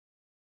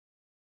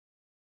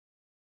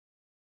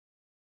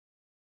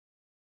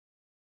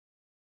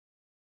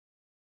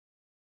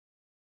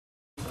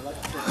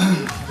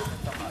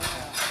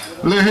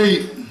lehei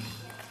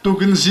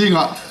tukin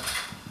zinga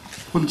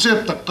hun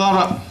chep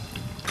takara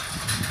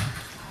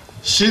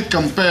seat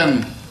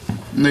campaign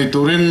nei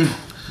turin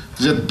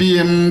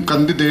ZPM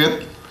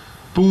candidate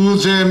pu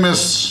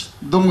JMS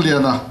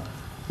dongliana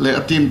le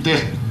atim te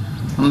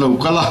an lo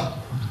kala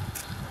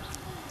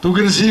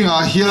tukin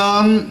zinga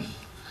hian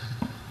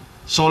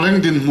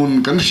Sawleng din Hmun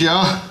kan sia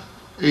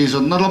e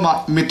zon na lama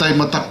mitai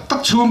matak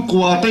tak chum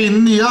kwa te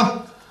in nia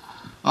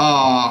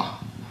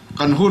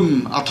kan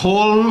hun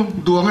athol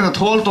duangin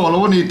athol to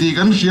lo ni ti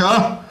kan sia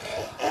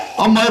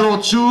amai ro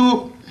chu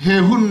he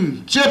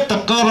hun chep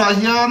takara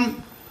hian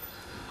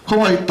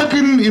khoi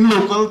takin in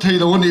local thei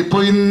lo ni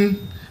point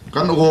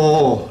kan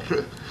o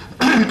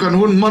kan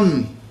hun man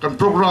kan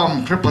program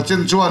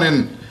repachen chuanin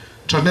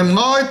thanem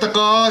ngai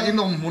taka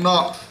inom huna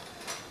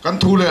kan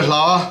thule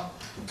hla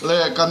le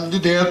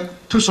candidate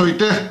thu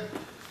soite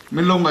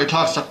min long ngai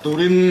thak sak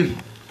turin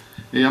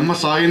ama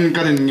sain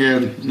kanin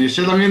ngel ni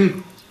selangin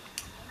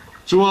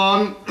chuan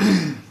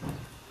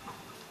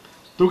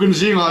tukin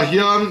zinga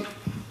hian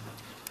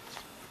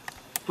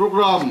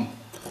program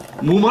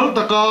mumal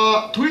taka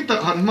thui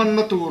tak han man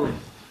na tur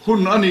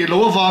hun ani lo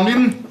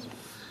wamin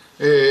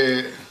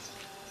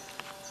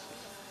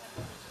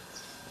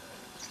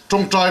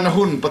trong trai na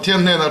hun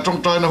pathian ne na trong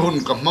trai na hun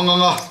ka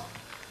manganga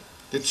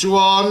ti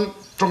chuan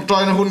trong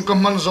trai na hun ka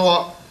man zawa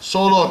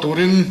solo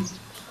turin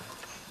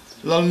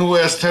lalnu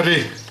esteri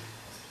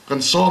kan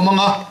so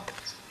manga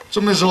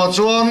chumi zawa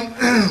chuan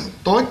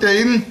toy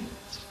tein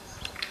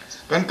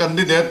kan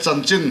candidate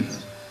chanchin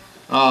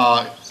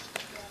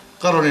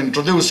karon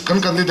introduce kan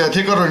candidate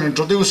hi karon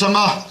introduce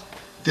anga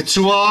ti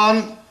chuan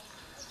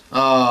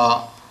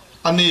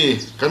ani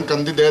kan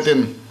candidate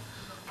in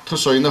thu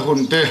soina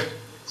hun te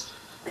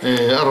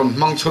aron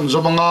mang chun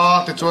zomanga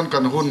ti chuan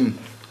kan hun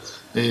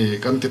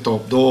kan ti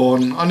top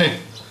don ani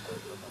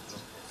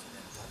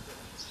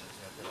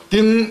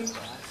tin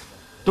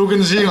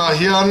tukin zinga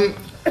hian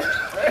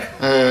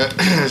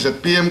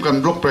ZPM kan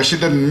block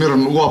president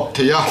miron uap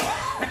theya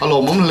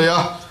alomam leya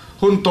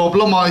hun top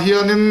lama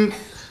hianin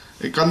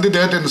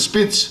candidate in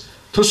speech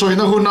thu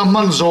soina hun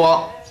amman zoa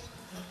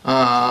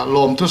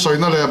lom thu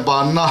soina le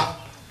banna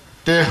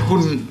te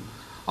hun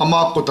ama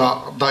kuta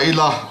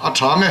daila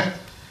athange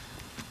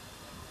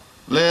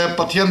le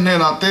pathian ne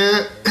na te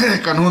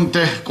kan hun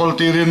te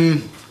koltirin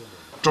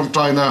trong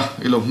china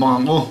ilo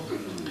mangu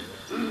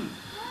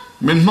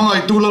min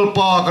mangai tulal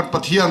pa kan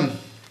pathian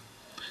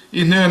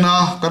inena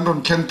kan ron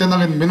khente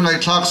nangin min ngai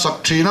thak sak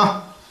thina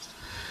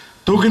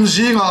tukin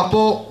zinga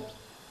po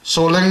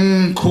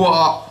Sawleng khuwa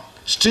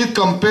street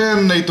campaign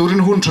nei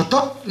turin hun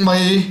thatak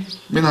mai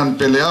min han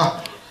pelea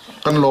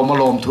kan loma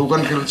lom thu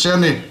kan khil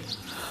chani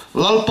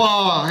lalpa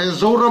he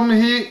zoram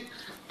hi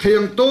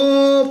theng to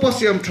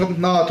pasiam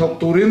thna thok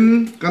turin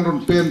kan ron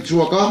pen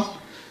chuaka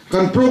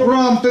kan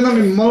program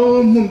tenangin mal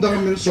mundang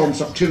min som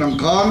sak thinang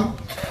khan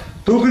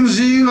tukin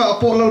zinga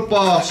po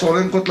lalpa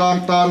Sawleng kotlang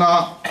ta na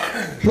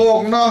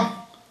hlokna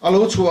alo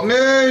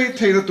chuange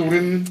theina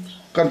turin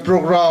kan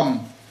program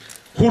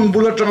hun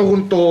bulatang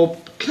hun top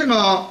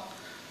khenga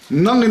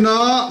nangina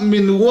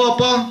min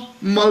wapa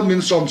mal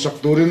min som sak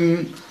turin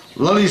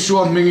lali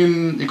suam mingin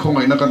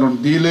ikhongai na kanon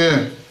dile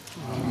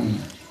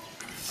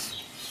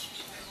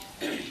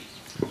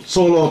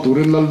solo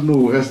turin lalnu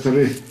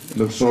esteri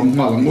lo som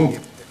malangu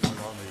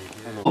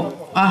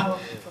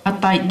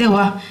atai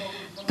dewa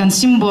kan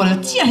symbol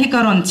chia hi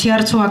karon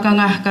chiar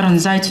chuakanga karon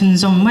zai chun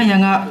zom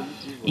mayanga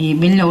I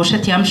min lo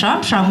sathiam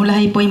sham mula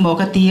hi poimo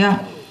ka tia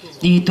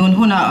I tun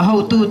huna ho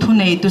tu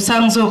thunei tu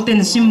sang jok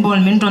ten symbol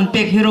min ron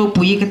pek hero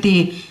pui ka ti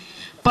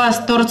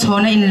pastor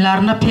chona in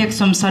larna phek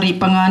somsari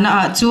pangana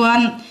a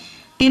chuan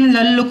tin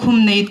lallukhum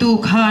nei tu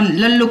khan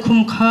lallukhum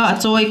kha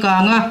achoi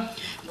kanga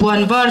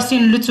puan war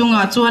sin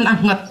luchunga chuan a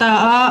ngatta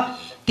a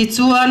ti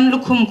chuan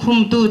lukhum khum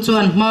tu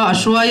chuan ma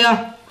ashwaya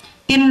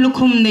tin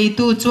lukhum nei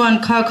tu chuan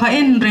kha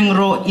en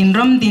rengro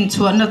inram din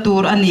chuan na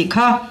tur ani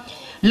kha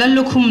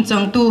lallukhum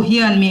chang tu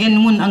hian mi en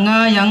mun anga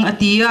yang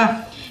atia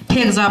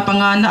phek za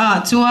pangana a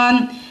chuan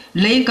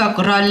leika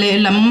kra le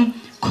lam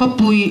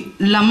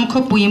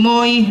khopui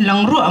moi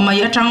langru amai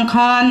atang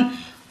khan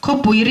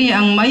khopui ri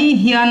ang mai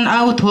hian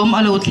au thom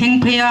alo thleng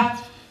pheya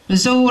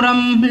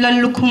zoram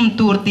lallukhum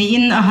turti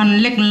in ahan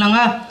lek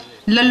langa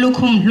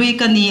lallukhum hlui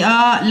kani a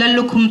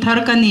lallukhum thar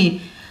kani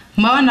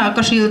mana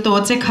kashil to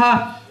chekha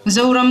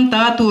zoram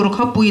ta tur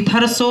khopui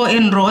thar so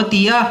en ro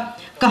tia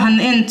kahan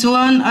en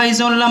chuan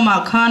aizon lama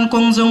khan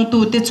kongjong tu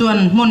te chuan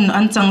Hmun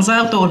an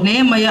changzak to hle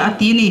maya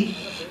atini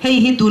hei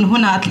hi tun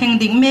huna thleng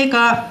ding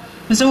meka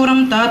zoram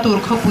ta tur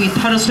khopui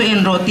thar so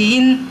en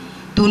rotin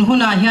tun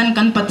huna hian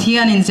kan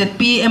pathian in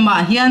ZPM a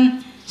hian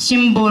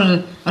symbol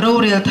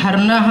rorel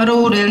tharna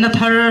rorel na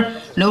thar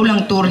lo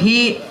lang tur hi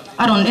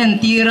aron en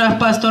tira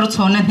pastor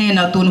chona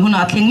hena tun huna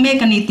thleng me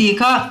kani ti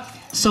kha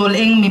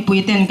Sawleng mi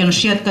puiten kan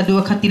hriat ka du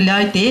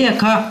khatilai te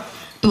kha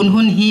tun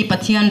hun hi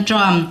pathian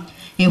tram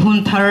e hun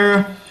thar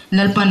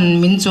lalpan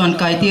min chuan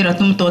kai tir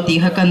atum to ti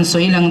ha kan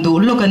soilang du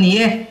lokani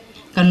e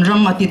kan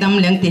ram atidam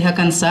leng ti ha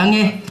kan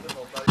sange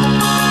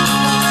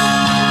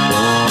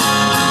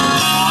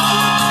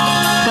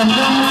kan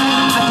ram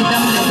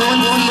atidam le don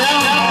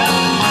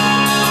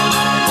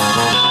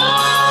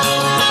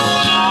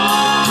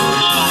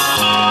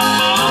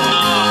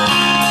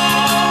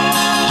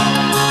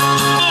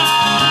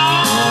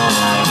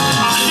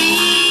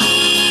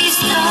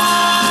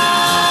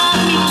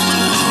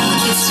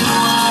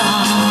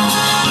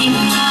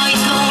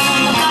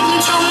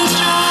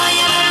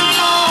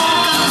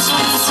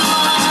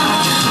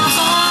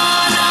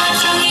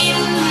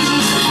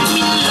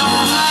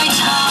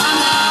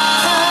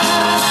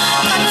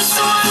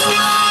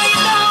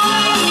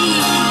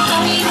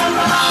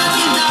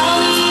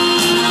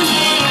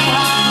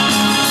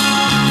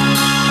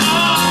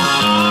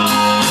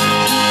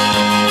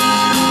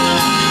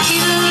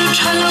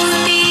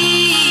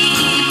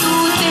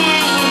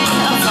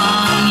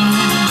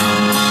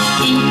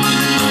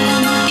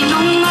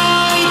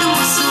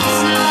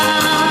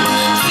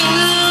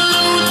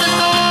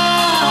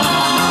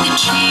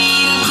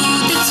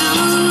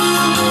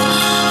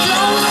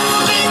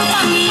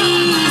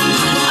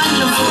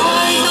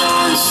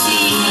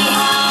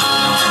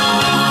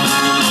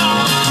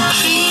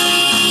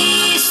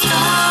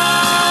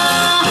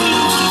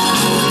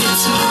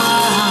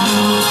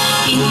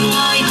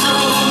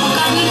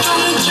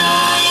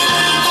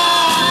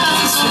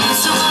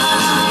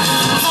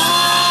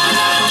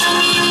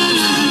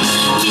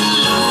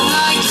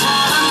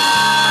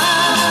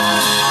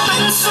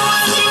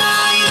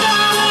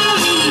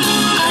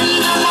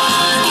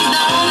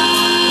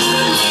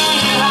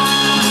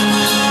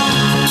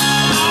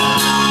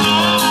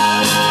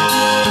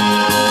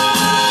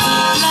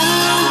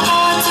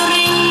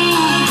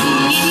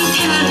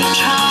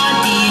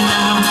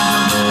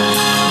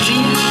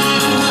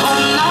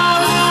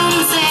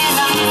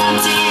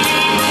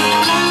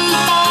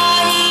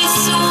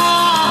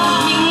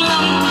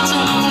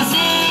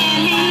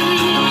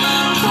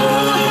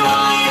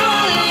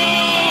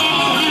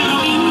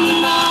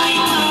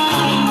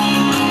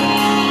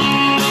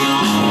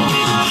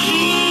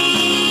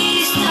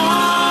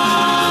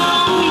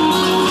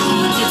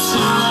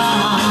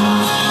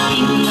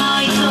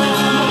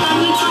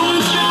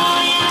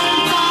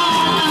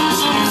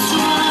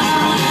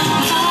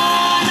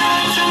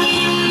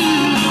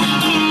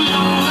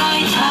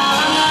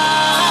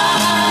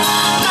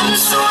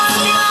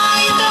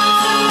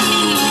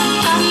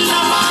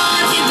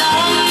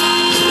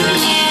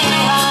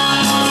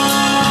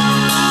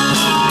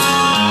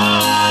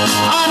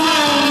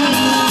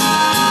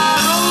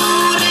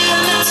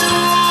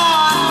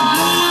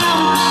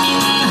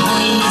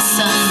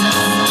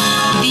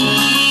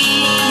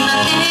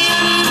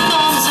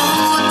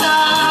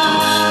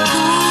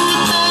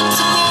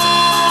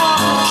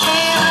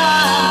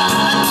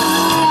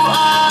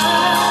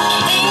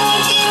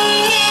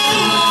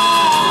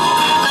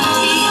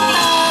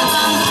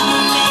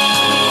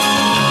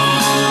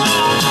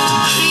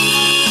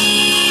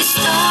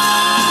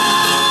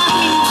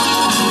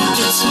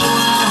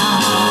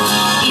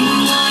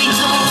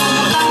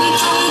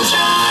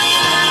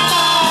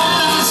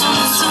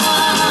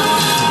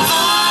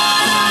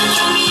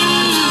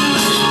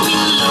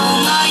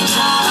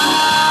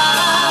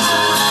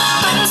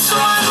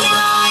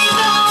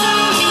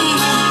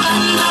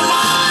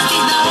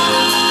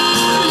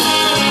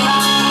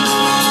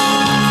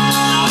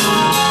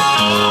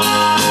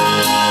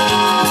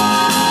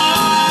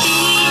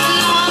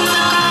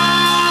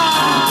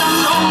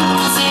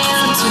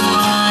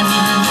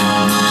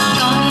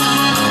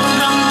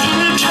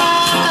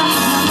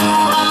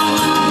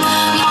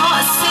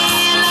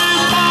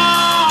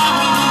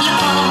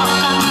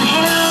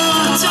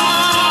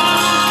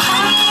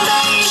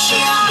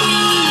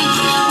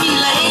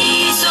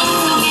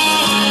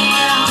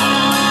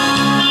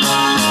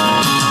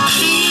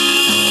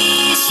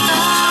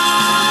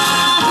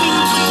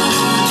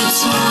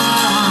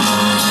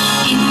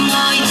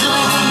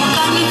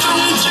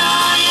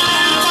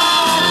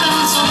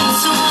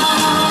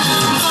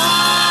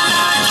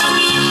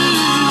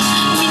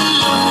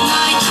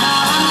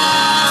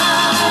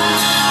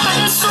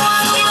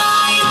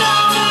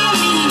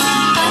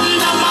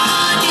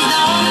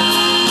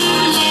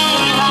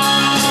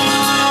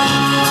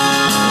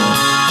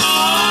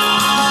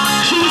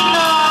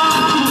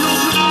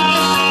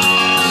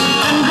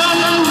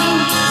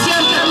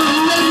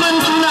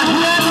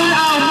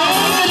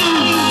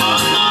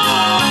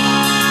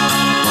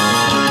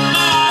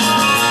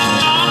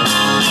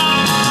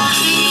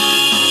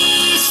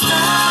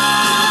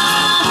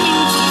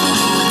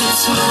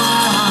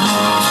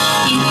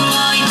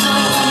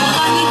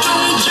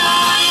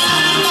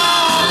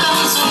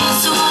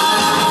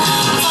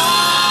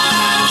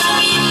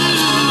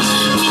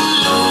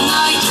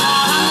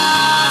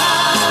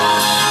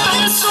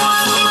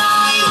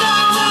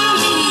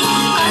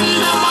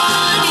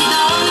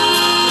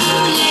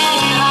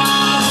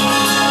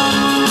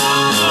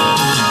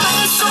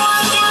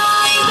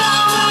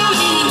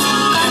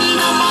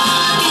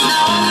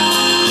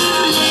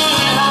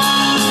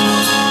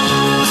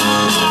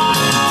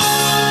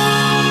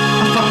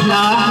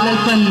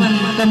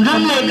kan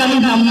ram le kan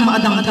nam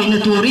adang thaina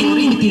turin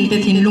mitin te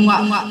thin lunga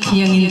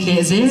thiang in te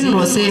ze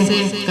rose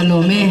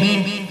kalome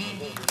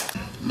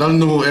dal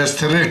nu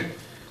estere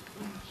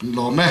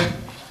lome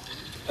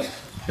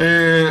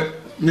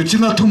ni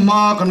china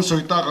thuma kan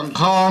soita kan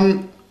khan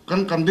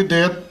kan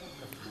candidate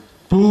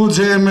pu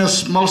jms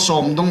mal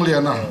som dong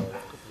liana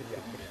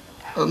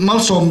mal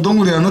som dong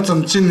liana chan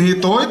chin hi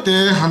toy te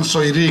han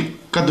soiri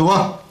kadua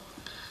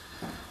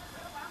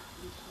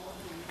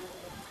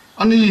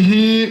ani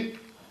hi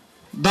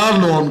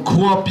darlon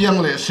khuwa piang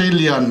le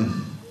selian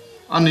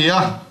ania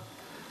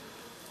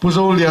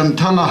puzo lian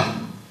thanga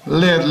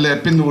le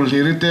pinul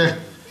hirite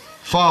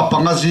fa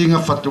panga zinga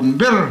fatum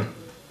ber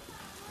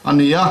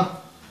ania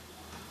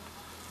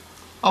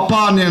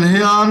apa nen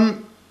hian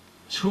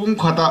chung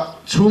khata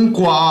chung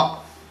kwa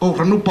o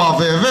ranu pa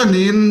ve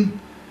venin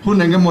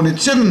hunenge moni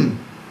chen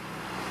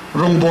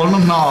rong bol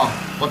na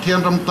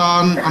pathian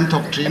ramtan an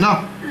thok thina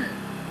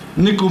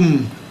nikum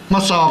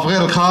masa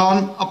vel khan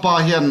apa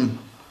hian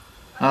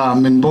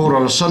min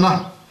boral sana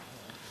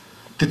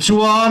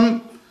tichuan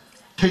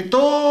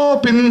theito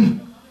pin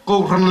ko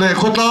ran le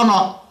khotana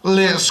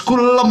le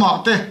school lama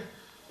te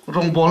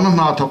rong bol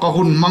na thoka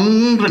hun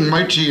mang reng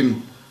mai thin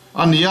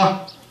ania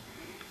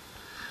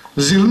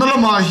zilna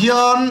lama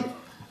hian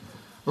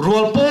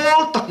rol pol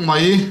tak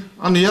mai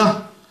ania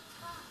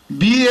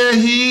BA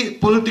hi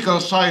political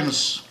science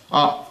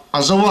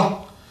azawa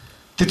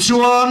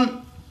tichuan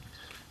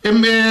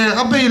MA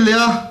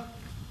abelia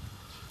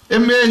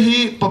MA hi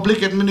public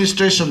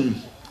administration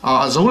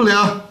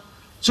azawlia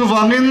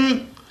chuwangin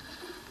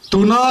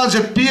tuna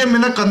ZPM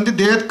ina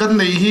candidate kan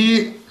nei hi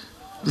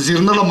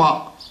zirna lama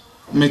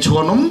me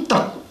chuanom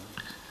tak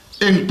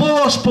eng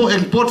post po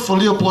eng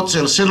portfolio pot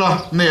sel sela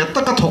ne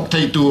taka thok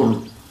thei tur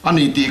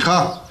ani ti kha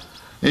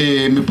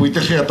mi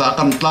puite kheta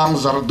kan tlang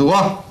zar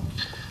duwa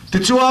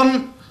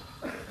tichuan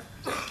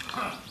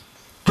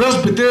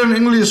Presbyterian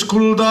English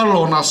School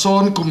darlona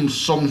son kum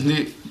somni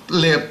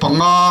le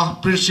panga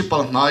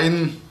principal nain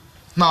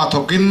na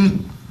thokin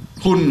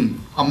hun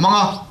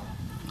amanga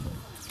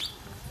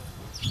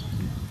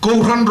ko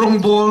ran rong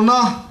bol na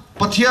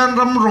pathian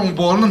ram rong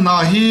bol na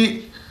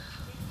hi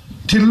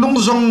thinlung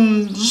zong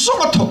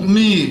zonga thok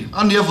mi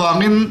ania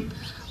wangin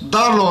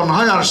darlon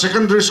higher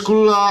secondary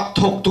school a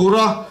thok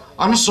tura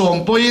an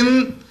som poin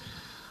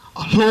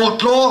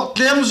hlotlo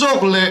tlem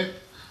jok le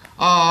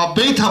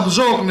beitham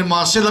jok ni ma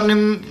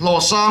selangin lo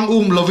sang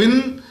lovin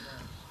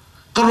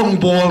karong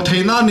bol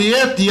theina ni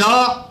tia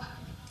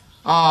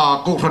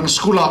ko ran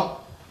school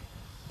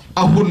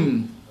a hun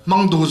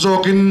mangdu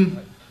jokin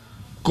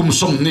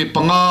kumsom ni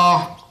panga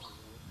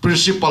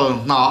principal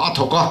na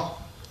athoka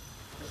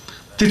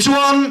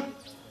tichuan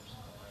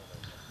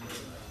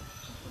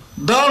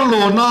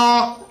darlona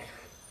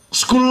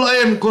school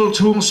en kul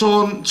chung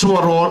son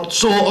chuarot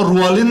so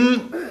rualin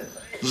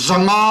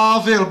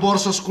zanga vel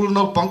borsa school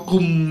no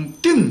pangkum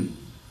tin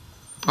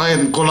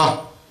ain kola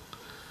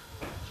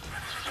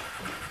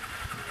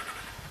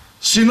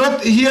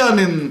sinot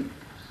hianin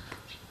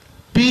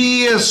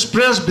PS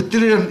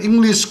Presbyterian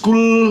English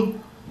School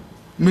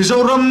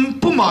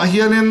Mizoram puma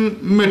hianin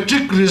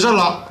metric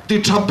result ti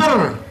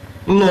thaper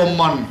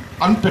loman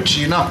an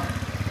pechina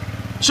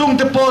chung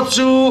te po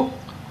chu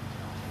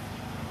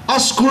a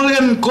school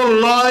en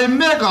kolai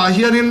mega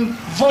hianin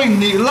voin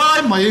ni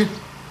lai mai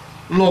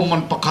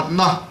loman pakhat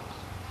na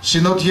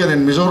sinot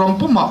hianin Mizoram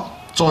puma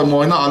choi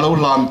moina alo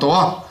lan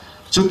towa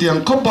chu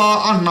tiang khopa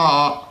anna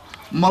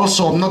mal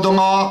som na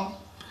donga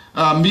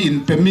mi in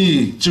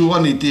pemi chu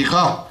ani ti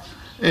kha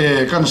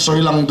kan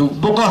soilang du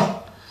boka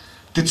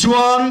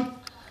tichuan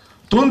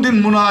tundin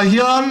muna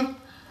hian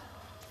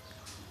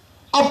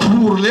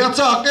aphur le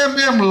cha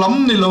kem lam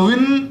ni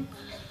lovin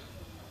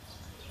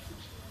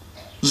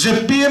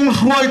ZPM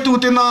hruai tu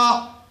tena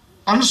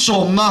an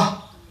som na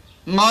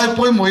ngai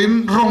poi moin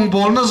rong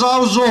bol na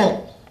zau zo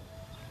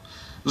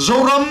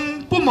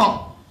zoram puma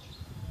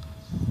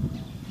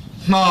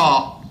na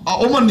a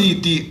omani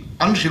ti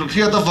an hil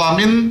khia da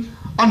wangin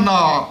anna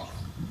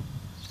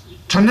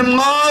thanem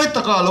ngai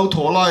taka lo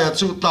thola ya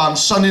chu tan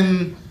sanin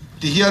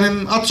ti hianin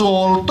a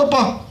chol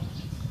topa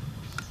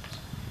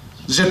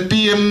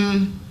ZPM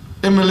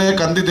MLA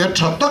candidate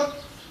thatak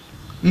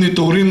ni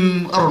turin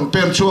aron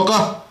pen chuaka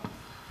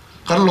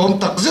kan lom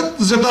tak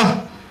zeta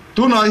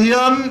tuna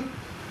hian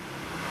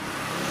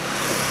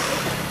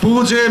pu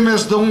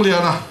JMS dong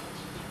liana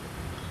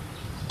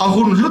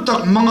ahun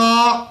lutak manga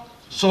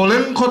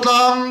Sawleng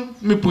khotang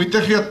mi puite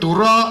khia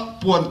tura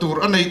puan tur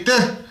aneite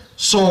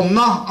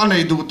somna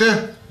anei dute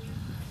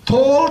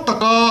thol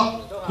taka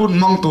hun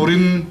mang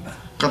turin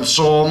kan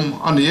som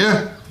anie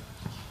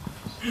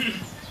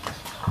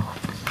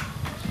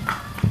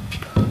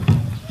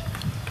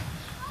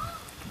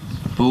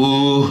pu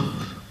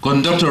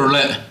conductor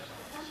le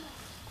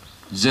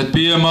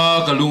ZPM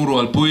kalung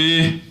rual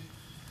pui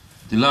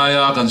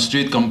tilaya kan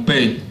street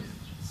campaign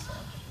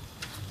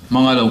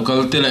mga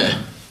local tele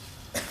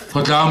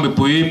khotlang mi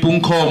pui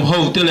pung khom ho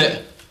tele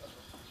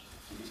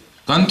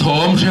kan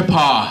thom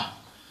shepa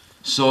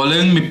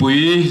Sawleng mi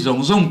pui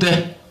zong zong te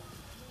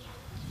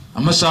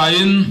ama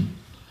sain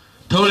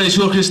Thawhlehni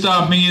Su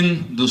Krista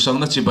mingin du sang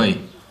na chibai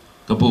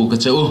kapu ka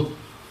cheu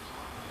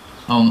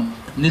ong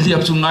ni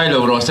liap chu ngai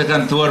lo ro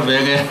second tour ve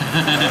ge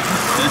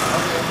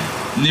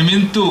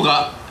nimin tu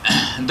ka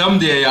dam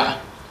de ya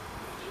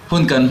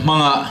hun kan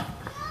manga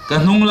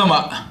kan hung lama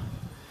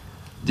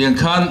tiang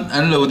khan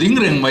an lo ding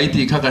reng mai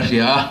ti kha ka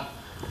ria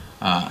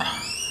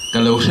ka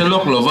lo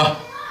shelok lova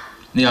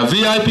ni a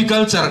VIP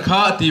culture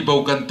kha ti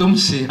bo kan tum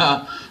si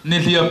ha ni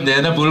liap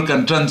ne na bul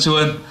kan tran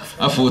chuan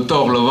a fu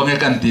tok lo wa nge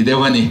kan ti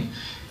dewani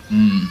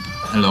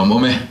hello mo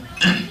me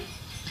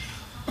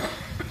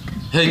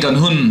hei kan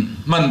hun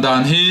man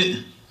dan hi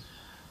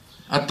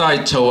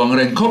atai chawang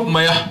reng khop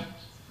maya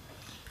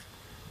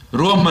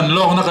ruam man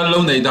lok na kan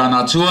lo nei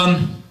dana chuan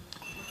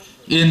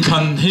in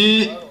khan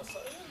hi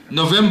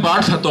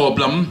November thatop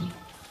lam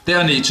te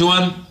ani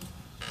chuan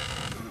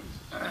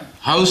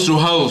house to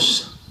house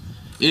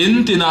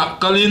in tina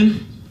kalin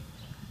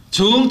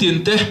chung tin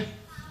te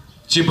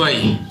chibai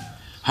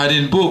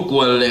harin bu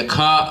kwal le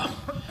kha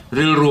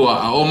ril ruwa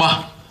a oma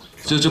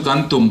chu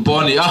kan tum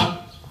po ni a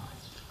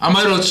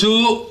amai ro chu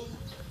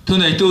thu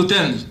nei tu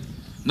ten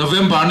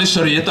November ni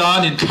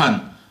sariata nin khan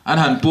an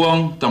han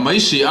puang tamai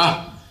si a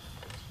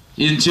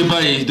in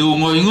chibai du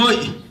ngoi ngoi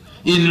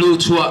in lu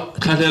chua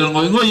khalel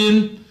ngoi ngoi in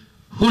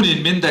hunin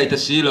min dai ta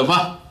si lova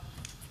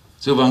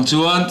chu bang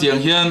chuan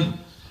tiang hian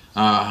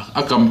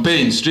a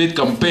campaign street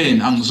campaign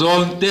ang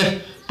zong te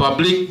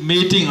public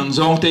meeting ang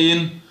zong te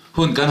in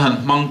hun kan han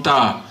mangta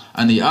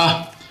ani a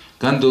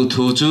kan du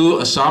thu chu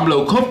asam lo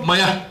khop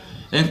maya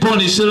eng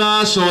poni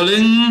sila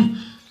Sawleng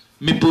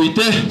mi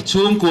puite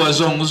chung kwa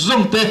zong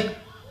zong te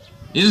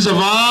in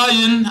zawa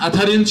in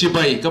atharin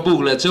chibai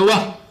kabuk le chewa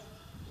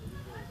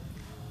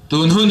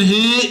tun hun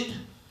hi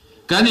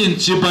kan in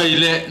chibai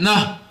le na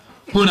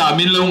huna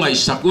min lo ngai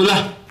sakula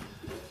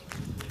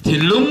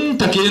thinlung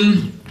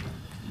takin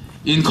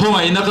in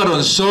khongai na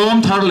karon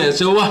som thar le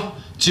chewa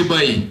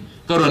chibai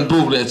karon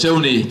buk le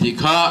chewni ti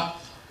kha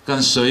kan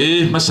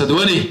soi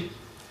masadwani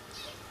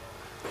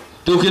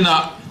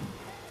tukina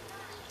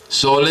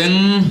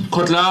Sawleng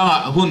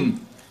khotla hun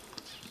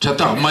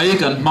chatak mai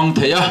kan mang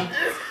theya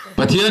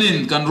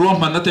pathianin kan rom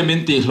man ate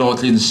min ti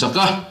hlotlin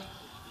saka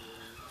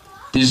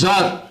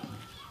tizat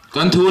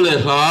kan thu le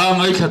hla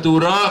ngai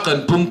khatura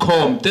kan pung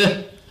khom te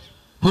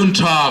hun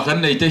tha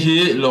kan nei te hi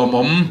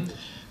lomom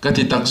ka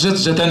ti tak zet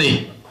zetani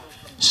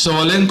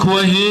Sawleng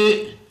khua hi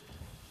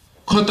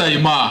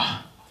khotai ma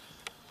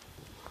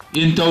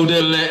in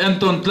tawdel le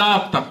enton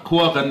tlak tak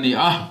khua kan ni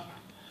a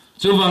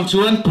chuwang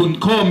chuan phun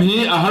khom hi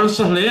a har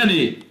sa hle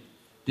ani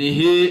ti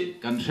hi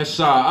kan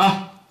fesa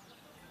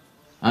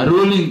a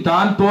ruling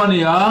tan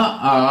poni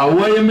a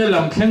YML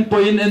lam thleng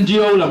point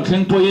NGO lam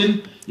thleng point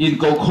in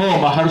ko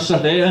khom a har sa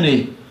hle ani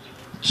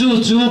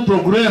chu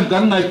program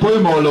kan ngai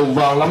poimo lo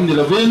wang lam ni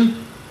lovin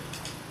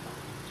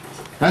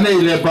kan ei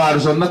le bar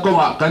zon na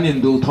konga kan in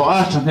du tho a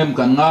thanghem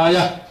kan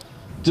ngaya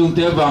chung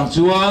te wang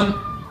chuan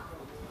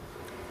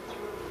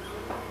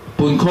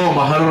pun khom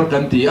a har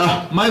kan ti a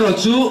mai ro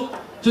chu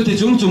ti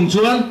chung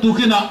chuan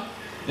tukina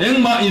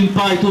engma in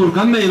pai tur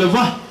kan nei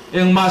lova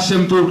engma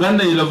sem tur kan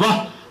nei lova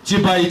chi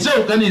pai chau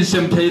kan in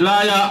sem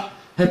theilaya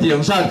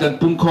hetiang sat kan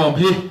pung khom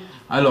hi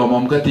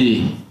alomom ka ti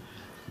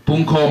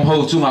pung khom ho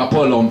chunga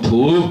po lom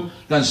thu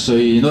kan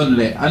soi non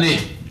le ani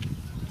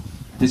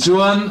ti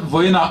chuan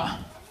voina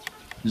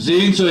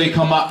zing choi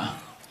khama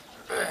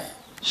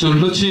sun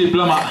lu chi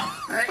plama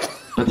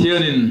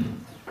pathianin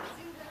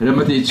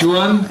remati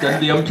chuan kan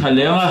diam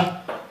thalenga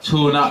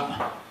chuna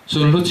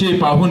sun lu chi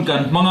pa hun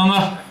kan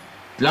manganga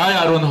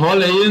laya ron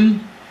holein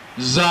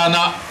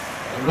zana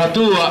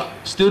ratua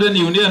student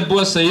union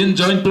bua sain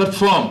joint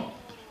platform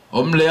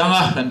om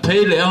leanga kan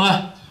phei leanga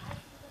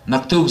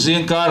naktuk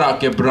zing kara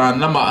ke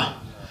brand lama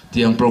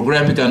tiang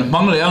program kan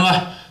mang leanga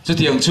chu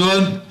tiang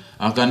chuan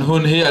kan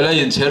hun hi ala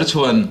in cher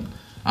chuan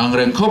ang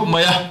reng khop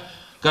maya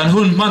kan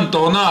hun man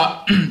to na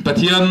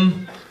pathian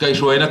kai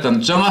hruaina kan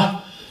changa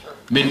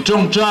min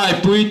trong trai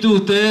pui tu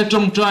te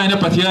trong trai na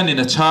pathian in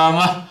a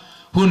changa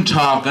hun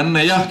tha kan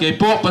neya ke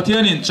po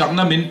pathian in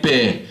chakna min pe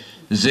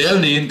zel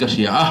nin ka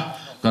hria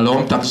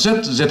kalom tak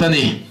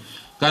zetani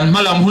kan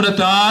malam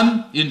hunatan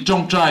in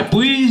trong trai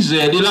pui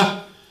zelila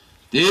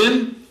tin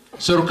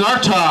sarkar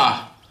tha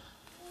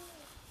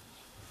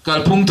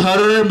kalphung thar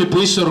mi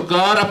pui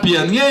sarkar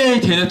apian nge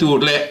thena tur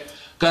le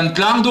kan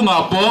tlang du nga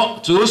po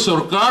chu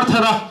sarkar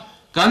thara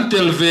kan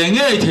tel ve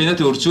nge thena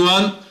tur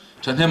chuan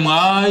thanem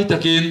ngai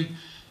takin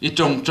i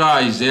trong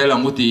trai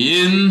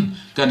zelamutin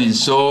kan in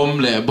som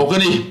le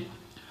bokani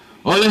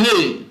ole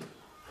hei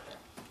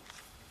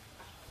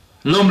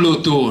lom lu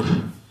tur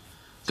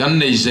kan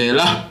nei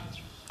zela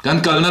kan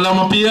kalna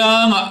lama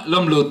pianga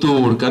lom lu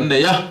tur kan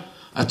neya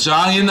a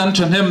changin an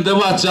thanem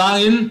dewa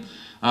changin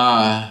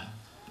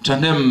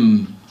thanem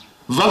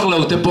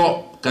vaklo te po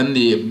kan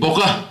ni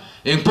boka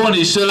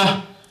engponi sela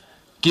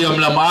kiam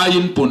lam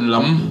ayin pun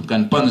lam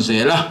kan pan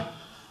zela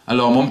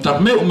alomom tak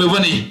me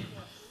wani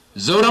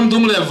zoram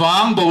dung le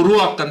wang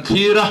boruak kan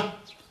thira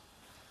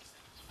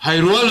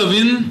hairua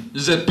lovin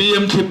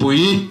ZPM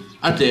thipui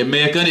ate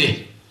me kani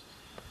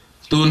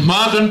tun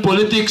ma kan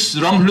politics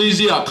ram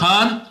hluizia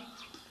khan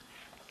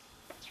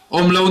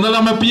lâu na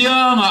lama pia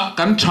ngạ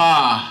cắn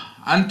trà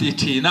ăn tì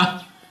thì na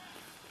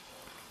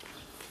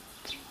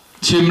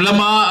chim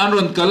lama ăn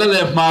run cả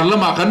lệ mà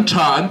lama cắn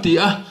trà ăn tì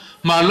á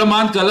mà lama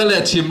ăn cả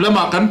lệ chim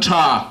lama cắn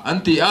trà ăn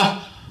tì á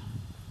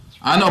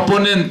ăn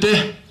opponent te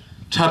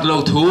chặt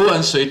lâu thú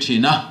ăn soi thì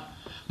na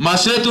mà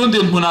sẽ tuân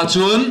tiền huna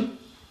chuan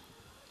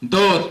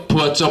đốt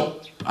phua chọc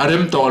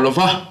arem to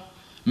lova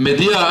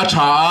media a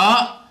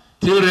tha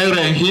thiu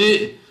reng hi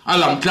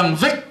alang tlang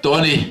vek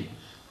to ni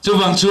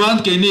chuwang chuan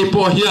ke ni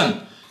po hian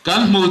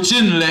kan mu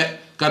chin le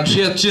kan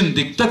hriat chin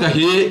dik taka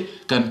hi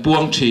kan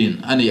puang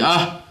thin ani a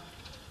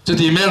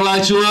chuti mek lai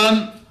chuan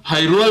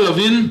hairual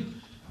lovin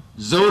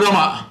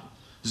zorama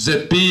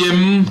ZPM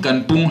kan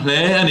pung hle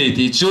ani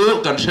ti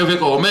chu kan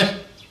hrevek ome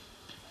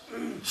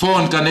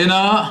phone kan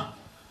ena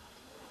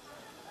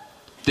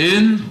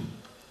tin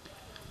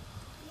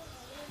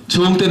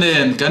chung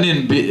tenen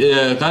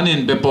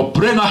kanin be pop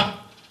prenga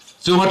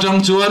chunga tang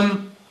chuan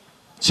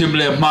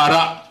chimle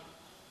mara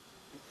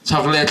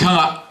chakle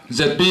thanga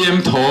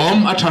ZPM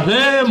thom a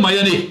thale mai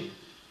ani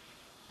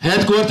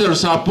headquarter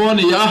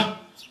saponi a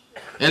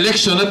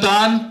election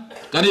atan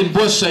kanin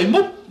bo sai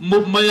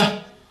mup mai a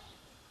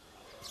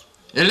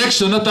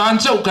election atan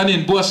chau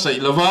kanin bo sai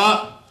lova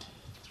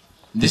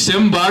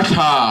December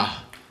tha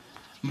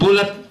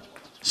bulat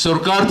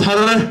sarkar thar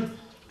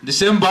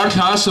December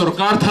tha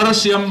sarkar thar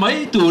siam mai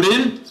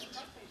turin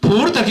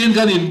phur takin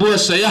kanin bo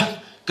sai a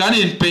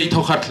kanin pe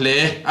thokhat le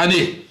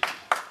ani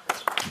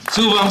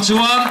chuwang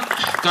chuan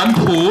kan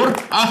phur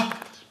a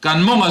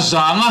kan monga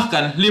zanga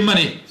kan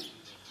limani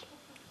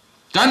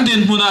kan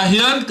din huna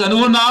hian kan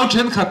u nau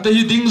then khat te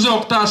hi ding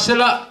jok ta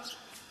sela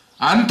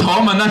an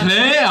thom ana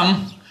hle ang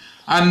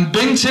an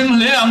beng cheng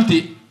hle ang ti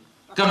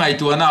ka ngai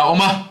tu na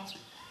oma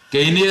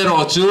ke ni ro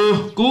chu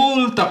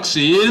kul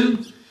taksin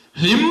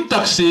lim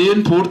taksin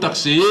phur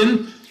taksin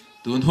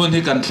tun hun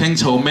hi kan thleng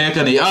chho me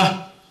ka ni a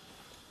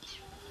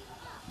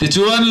ti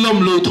chuan lom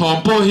lu thom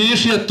po hi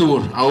hriat tur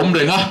a om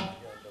renga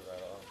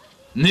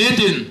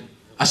nitin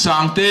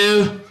asang te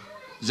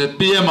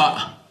ZPM a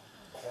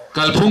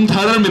kalphung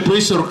thar mi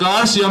pui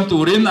sarkar siam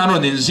turin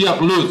anon in ziak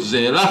lut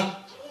zela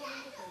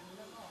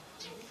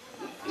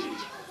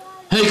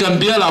hei kan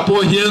BIAL a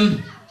po hian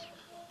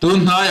tun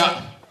hnaya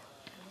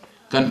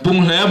kan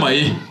pung hle mai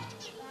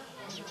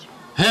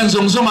heng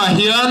zong a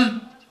hian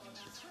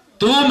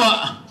tuma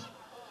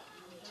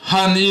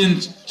han in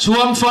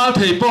chuang fal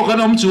thei po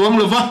kan om chuang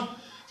lova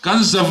kan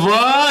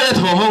zawa e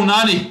tho ho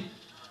na ni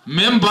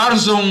member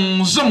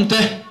zong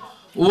te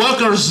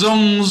worker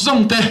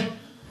zong te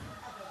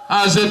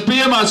a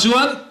ZPM a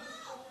chuan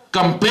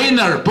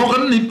campaigner po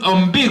kan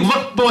big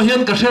vak po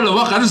hian ka hrelo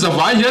wa kan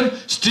zawai hian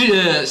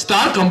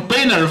star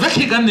campaigner vek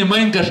hi kan ni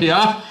main ka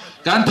hria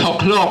kan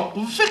thoklok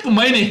vek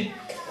mai ni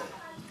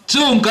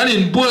chung kan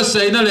in bul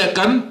sei na le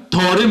kan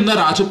thorim na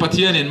ra chu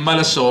pathian in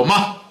mala soma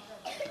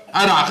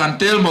ara kan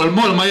tel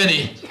mol mai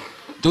ani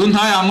tun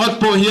hai angot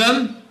po hian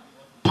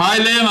phai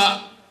lenga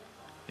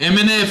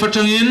MNA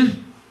fatangin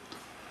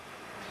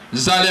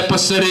zale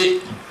pasari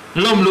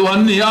lom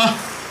luan ni a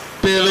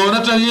pelo na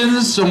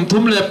tangin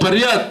somthum le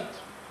pariat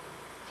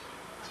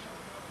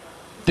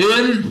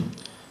tin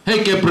hei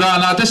ke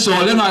prana te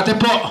Sawleng a te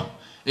po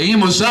engi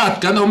mozat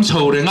kan om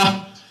chhorenga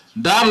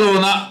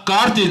darlona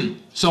kartin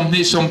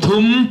somni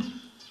somthum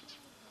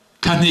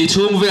khani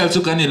chung vel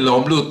chu kan in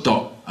lom lut to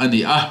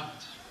ani a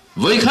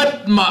voi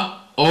khat ma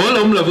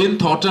olom lovin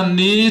thotan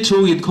ni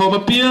chungin khoma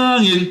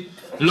piang in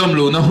lom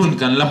lu na hun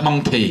kan lamang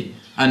thei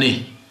ani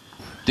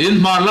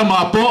tin mar lama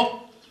po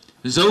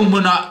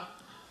zomuna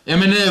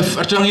MNF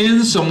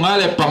atangin somnga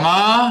le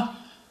panga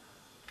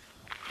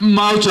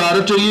mau char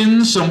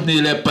atangin somni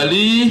le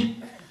pali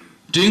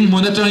ding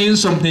mun atangin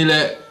somni le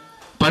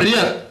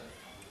pariat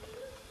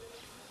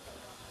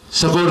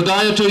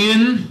sagordai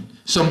atangin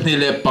somni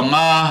le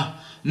panga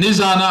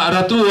nizana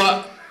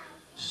ratua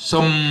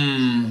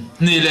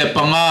somni le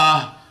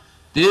panga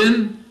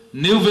tin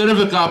new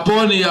verifika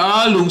po ni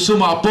a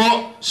lungsuma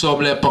po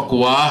soble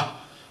pakwa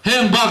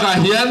heng baka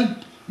hian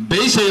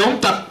beisayong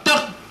tak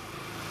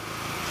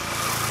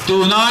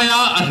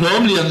tunaya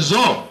ahlom lian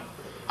zo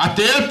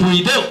atel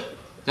puideu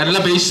kan la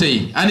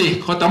beisay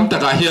ani khotam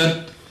taka hian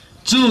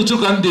chu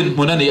kan din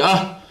munani a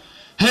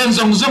heng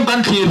zong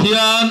kan khir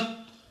hian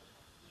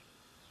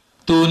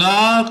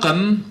tuna kan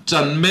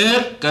chan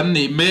mek kan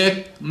ni mek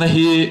na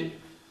hi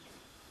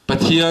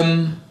pathian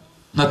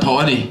na tho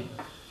ani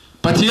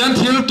pathian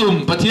thil tum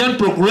pathian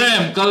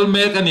program kal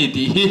mek ani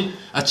ti hi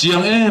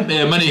achiang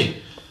em ani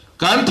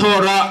kan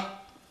thora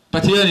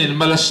pathian in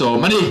malaso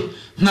mani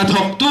na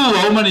thok tu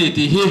au mani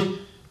ti hi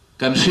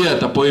kan hria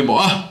ta poimo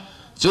a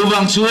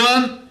chuwang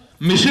chuan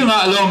mihringa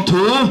lom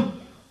thu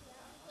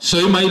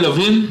soi mai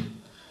lovin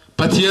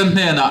pathian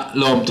hena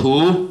lom thu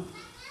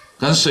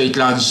kan soi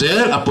tlan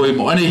zel a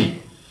poimo ani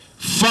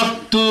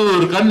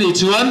faktur kan ni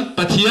chuan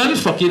pathian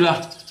fakila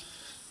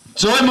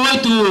choi moi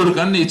tur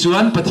kan ni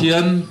chuan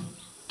pathian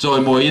choi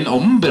moi in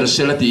om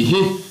bersela ti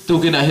hi tu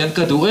kina hian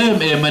ka du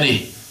em ani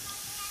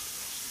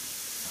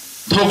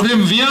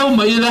thokrim viau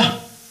mai la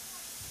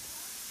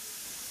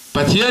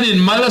pathian in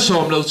mal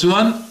som lo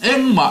chuan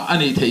engma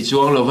ani thei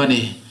chuang lo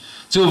wani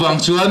chu wang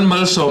chuan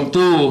mal som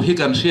tu hi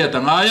kan hria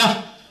tangaya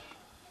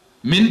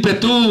min pe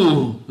tu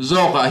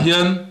zoka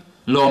hian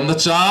lom na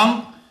chang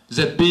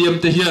ZPM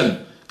te hian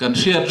kan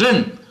hria reng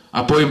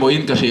apoi mo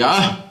in ka hria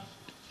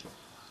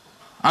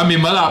ami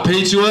mala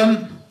phei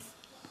chuan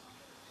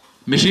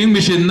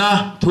mihring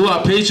na thu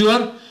a phei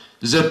chuan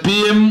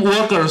ZPM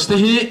workers te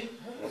hi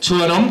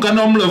chuanom kan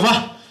om lova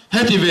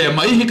heti ve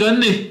mai hi kan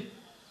ni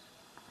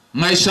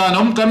ngai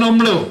sanom kan om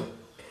lo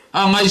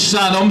a ngai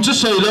sanom chu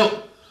sei lo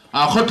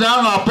a khotla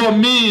nga po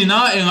mi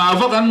na enga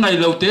va kan ngai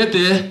lo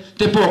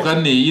te po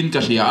kan ni in ka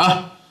hria a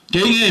ke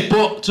nge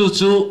po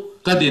chu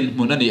ka din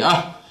mun ani a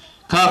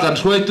kha kan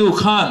hruai tu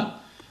khan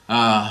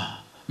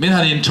min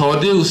hanin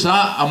thodiu sa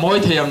amoi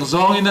theyang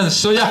zong in an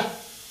soya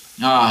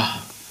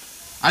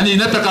ani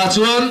na taka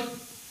chuan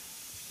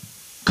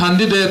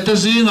candidate te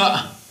zinga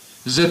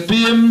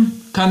ZPM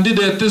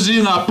candidate te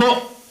zinga po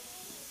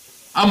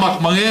amak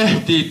mange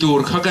ti tur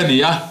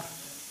khakania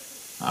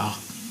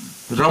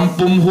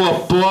rampum huwa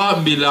po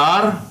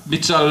milar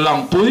bichal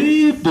lang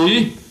pui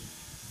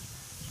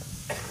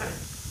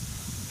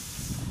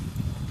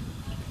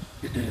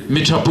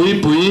mitra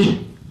pui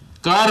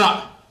kara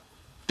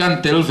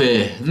kan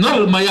telve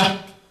nol maya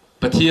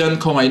pathian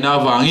khongai na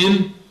wangin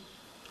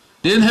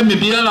den hemi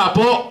BIAL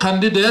po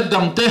candidate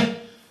damte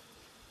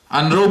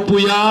anro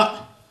puya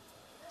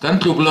kan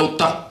tluk lo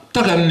tak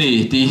kan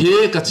ni ti hi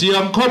ka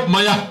chiam khop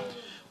maya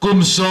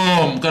kum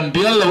som kan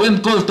BIAL lo en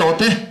kol to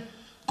te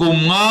kum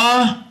nga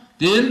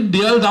den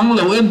BIAL dang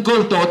lo en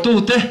kol to tu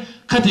te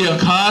khatiang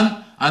khan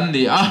an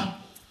ni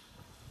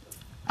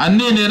an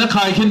ni ne na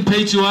khai khin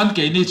phei chuan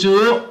ke ni chu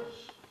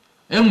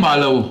eng ma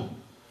lo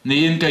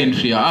ni in kain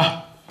hria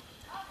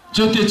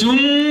chu ti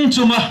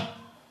chunga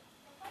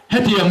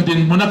hetiang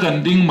din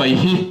munakan ding mai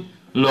hi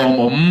lom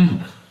om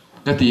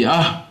kati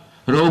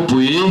ro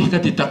pui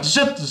kati tak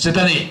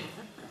zetani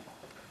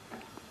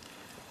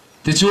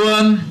ti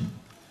chuan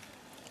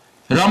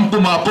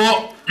rampuma po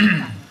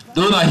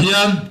dona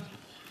hian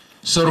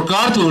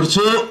sarkar tur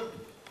chu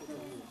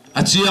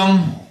achiang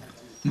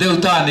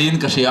deuta nin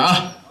ka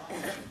hria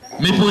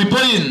mi pui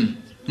poin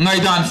ngai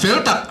dan fel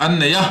tak an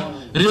neya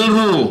ril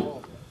ru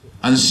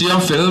an siam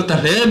fel ta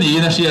he ni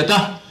na hriata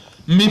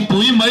mi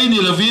pui mai ni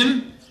lovin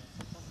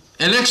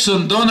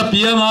election dona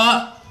pianga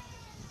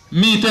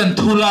mi ten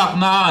thulak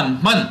na an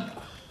man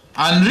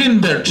an rin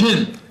berthin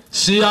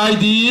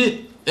CID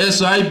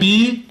SIB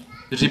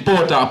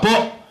report po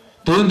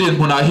tun din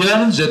huna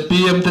hian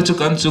ZPM ta chu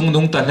kan chung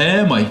nung ta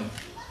he mai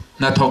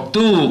na thok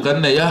tu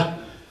kan nei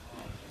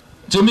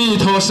chumi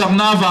tho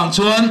sakna wang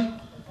chuan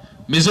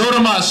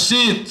Mizoram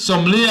seat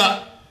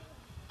somlia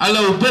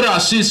alo pera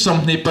seat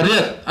somni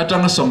pariat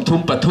atanga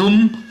somthum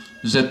pathum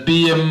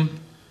ZPM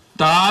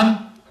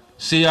tan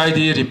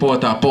CID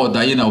report po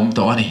da ina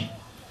to ani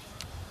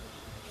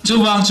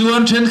chuwang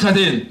chuan then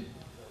khatin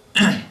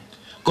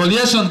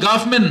coalition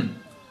government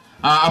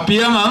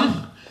apiamang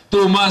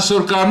tu ma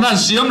sarkar na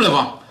siam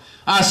lewa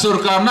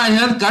sarkar na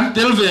hian kan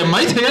telve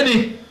mai the ani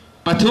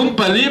pathum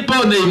pali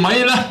po nei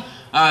mai la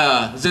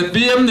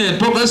ZPM ne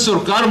po kan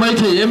sarkar mai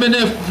the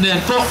MNF ne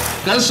po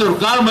kan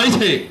sarkar mai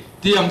the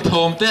tiam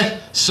thom te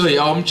soi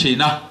om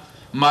china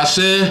ma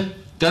se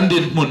kan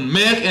din mun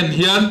mek en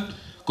hian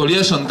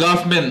coalition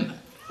government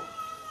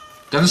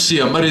kan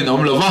siam marin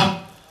om lova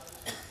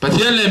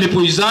pathian le mi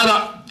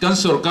puizara kan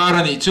sarkar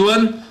ani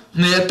chuan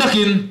ne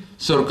takin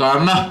sarkar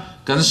na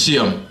kan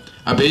siam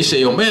abe se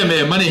yom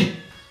mani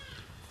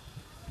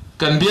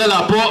kan BIAL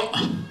po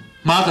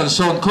ma kan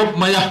son khop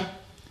maya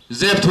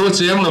zep thu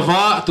cheng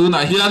lova tu na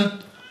hian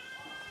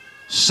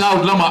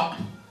south lama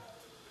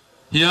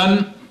hian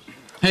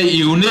hey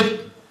unit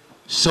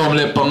som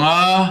le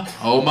panga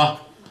oma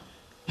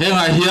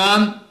henga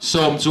hian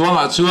som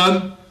chuanga chuan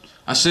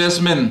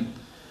assessment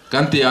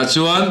kan tia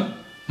chuan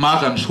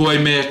ma kan hruai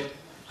mek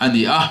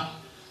ani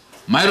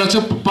mai ro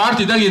chu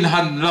party dangin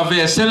han la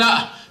ve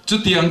sela chu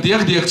tiang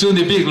diak chu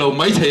ni big lo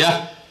mai theya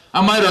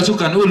amai ro chu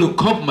kan ulu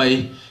khop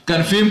mai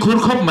kan film khur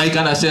khop mai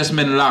kan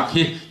assessment lak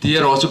hi ti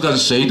ro chu kan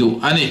seidu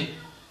ani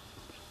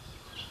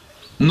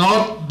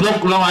not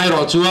block la mai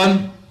ro chuan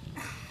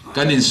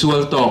kan in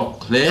sual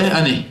tok le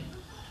ani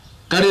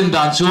karin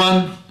dan chuan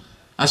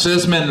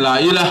assessment la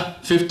ila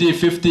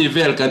 50-50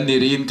 vel kan ni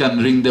rin kan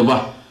ring dewa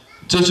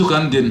chu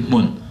kan din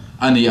mun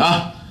ani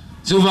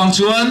chuwang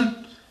chuan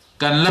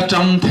kan la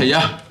tang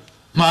theya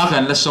ma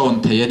kan la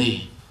son theya ni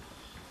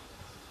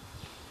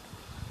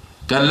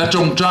kan la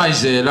tong trai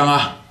ze langa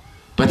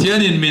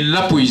pathian in min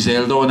la pui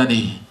zel don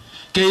ani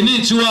ke ni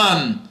chuan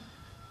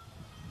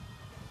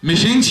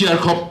mihring chiar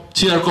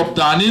khop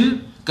danin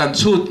kan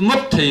chut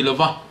ngot thei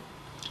lova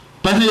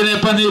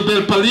pani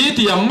bel pali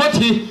tiang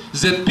mathi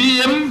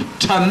ZPM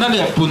thanna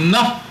le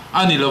punna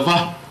ani lova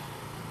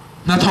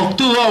na thok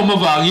tu ma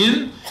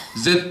wangin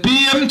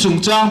ZPM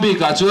chungchang bi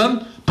ka chuan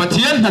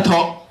pathian na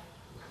thok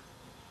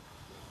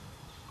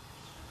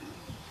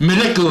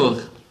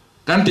miracle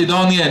kan ti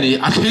don nge ni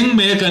akhing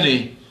me kan ni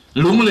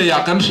lung le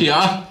ya kan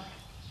hria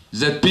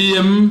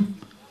ZPM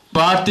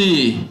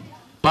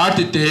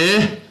party te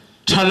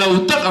thalo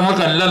tak anga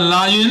kan lan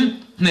lain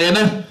ne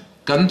na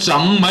kan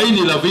chang mai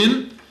ni lovin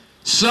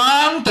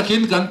sang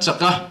takin kan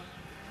chaka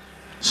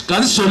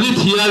kan solid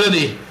hial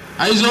ni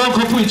ai zo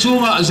kho pui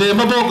chunga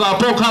zema boka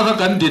pokha ka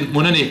kan din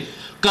munani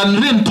kan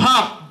rin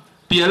phak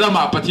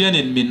pialama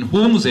pathianin min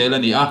hung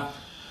zelani a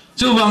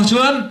chu wang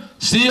chuan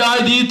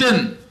CID ten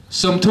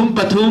somthum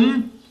pathum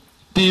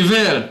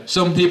tivel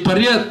somthi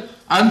pariat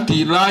anti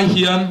lai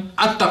hian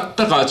atak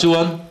taka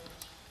chuan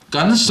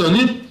kan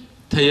solid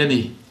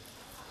thayani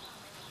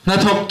na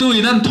thok tu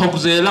inan thok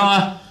zelanga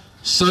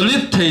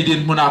solid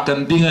thaidin muna kan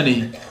dingani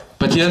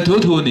pathian thu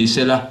thu ni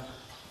sela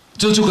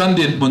chu kan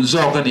din mun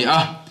zo ka ni a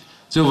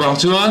chu wang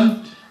chuan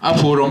a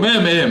phurom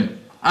em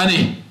ani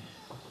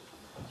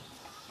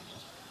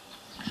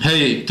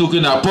hei tu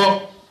kina po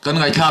kan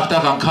ngai thak ta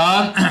kang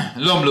khan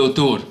lom lu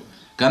tur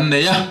kan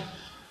neya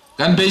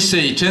kan be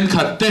sei chen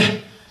khat te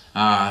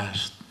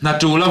na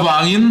tu la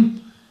wangin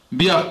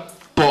biak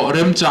po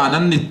rem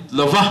chanan nit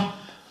lova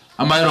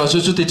amai ro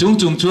chu ti chung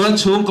chuan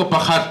chung ko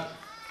pakhat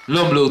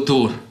lom lu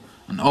tur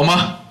an oma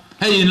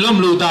hei in lom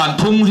lu dan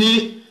phung hi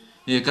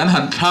kan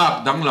han thak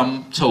dang lam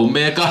chho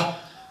me ka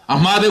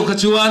ama deu kha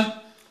chuan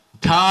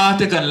tha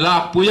te kan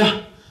lak puya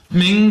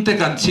ming te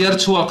kan chiar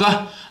chuaka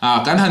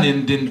kan hanin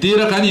din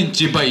tira kan in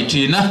chibai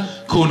thina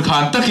khun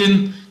khan takin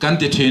kan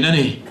ti thina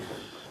ni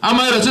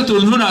amai ra chu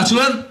tun huna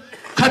chuan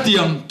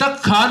khatiang tak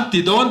khan ti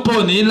don po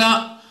ni la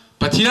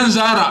pathian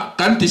zara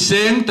kan ti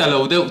seng talo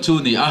deu chu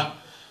ni a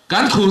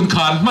kan khun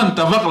khan man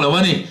tawak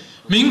lawani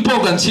ming po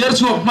kan chiar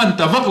chuak man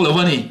tawak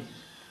lawani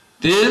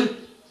tin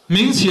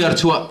ming chiar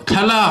chuak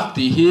thalak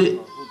ti hi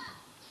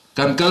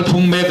kan kal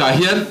phung me ka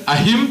hian a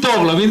him tok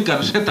lawin kan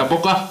seta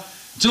boka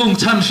chung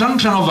chan sang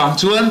wang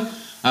chuan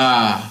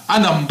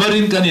anam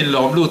barin kanin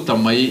lom lu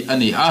tamai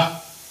ani a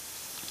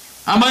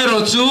amai ro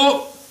chu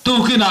tu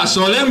kina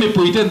Sawleng mi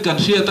puiten kan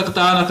ria tak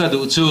ta na ka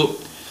du chu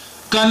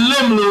kan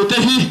lom lu te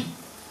hi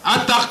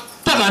atak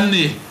tak an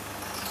ni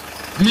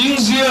ming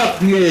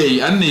ziak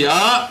ngei an ni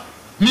a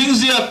ming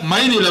ziak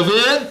mai ni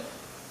laven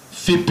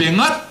fi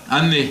pengat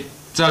an ni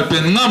chal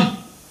pen ngam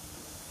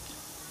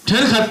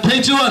then khat phei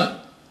chuan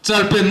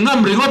chal pen ngam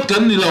ringot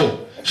kan ni lo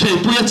sei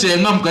puya che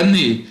ngam kan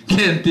ni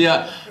khen tia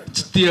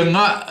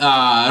tianga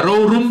ro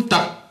rum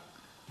tak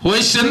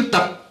hoi sen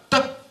tak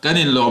tak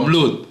kanin lom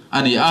lut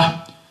ani a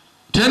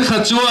then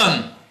khat chuan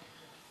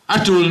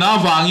atul na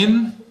wangin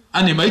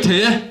ani mai the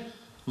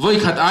voi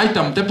khat ai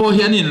tam te po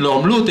hian in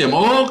lom lu tem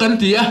o kan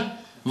tia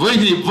voi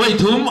ni voi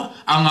thum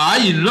anga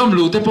in lom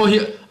lu te po hi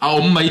a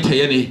om mai the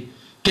ani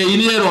ke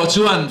ni ro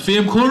chuan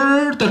phim khur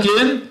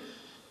takin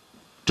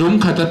tum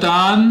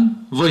khatatan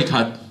voi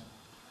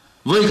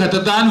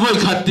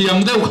khat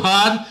tiang deuh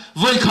khat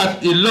voi khat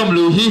in lom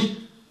lu hi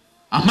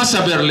ama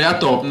saber le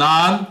atop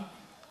nan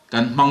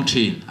kan mang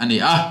thin ani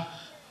a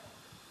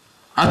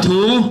athu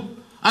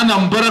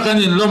anam barakan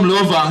in lom lo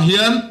wang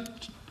hian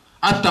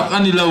atak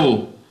ani lo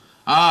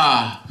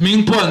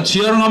ming pon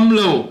chiar ngam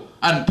lo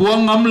an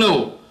puang ngam lo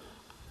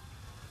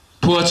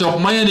phua chok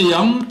mai ani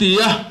yang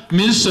tia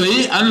min soi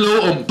an lo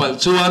om pal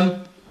chuan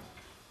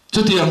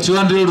chu tiang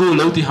chuan ru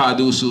lo ti ha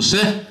du su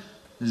se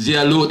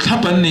zia lu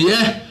thapan ni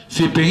e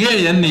fi penge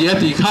yan ni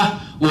ati kha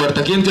war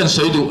takin kan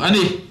soi du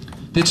ani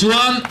ti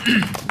chuan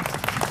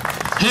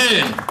hey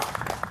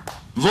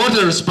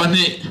voters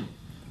pani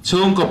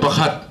chung ko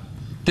pakhat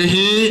te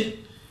hi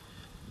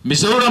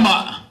Mizorama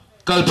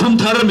kalphum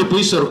thar mi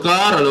pui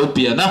sarkar alo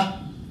piana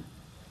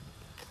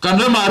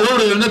kanrama ro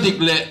rel na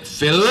dikle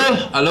fel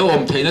alo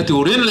om theina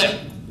turin le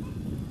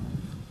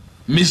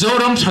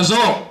Mizoram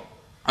thazok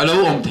alo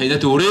om theina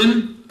turin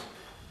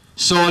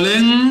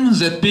Sawleng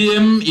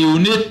ZPM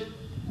unit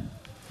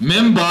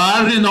member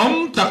rin om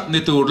tak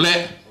ni tur le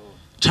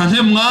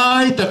thanem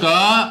ngai taka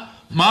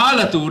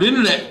mala turin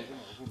le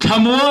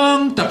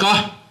khamuang taka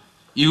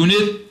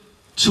unit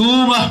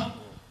chunga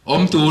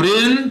om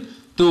turin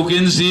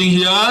tukin zing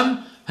hian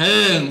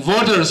heng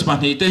voters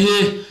mani te hi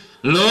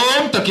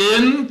lom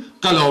takin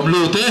kalom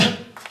lu te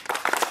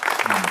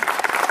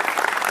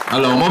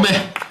alom me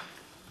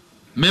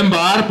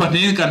member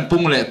panin kan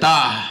pung le ta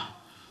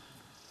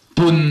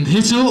pun hi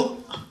chu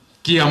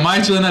kia mai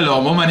chuan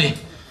alom mani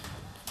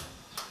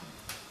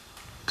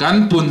kan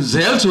pun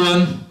zel chuan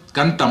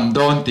kan tam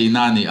don ti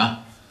na ni a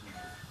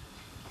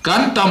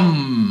kan tam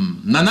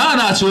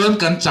nana chuan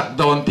kan chak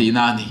don ti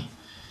na ni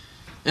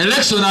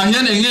election a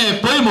hian enge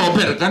poimo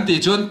per kan ti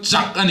chuan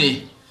chak ani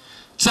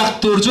chak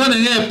tur chuan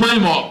enge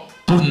poimo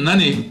pun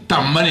ani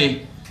tam ani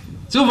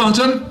chu wang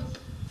chuan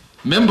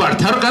member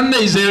thar kan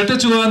nei zel te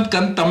chuan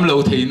kan tam lo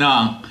theina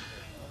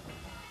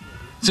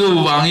chu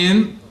wangin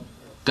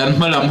kan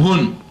hmalam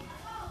hun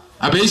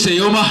abe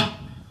seyoma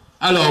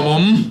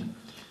alomum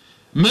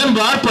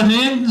member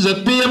panin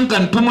ZPM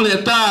kan pung le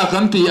ta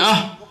kan ti a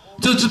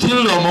chu thil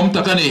lomom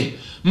takani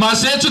ma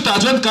se chu ta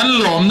chuan kan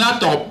lom na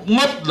top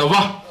ngot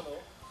lova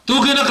tu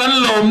kina kan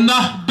lom na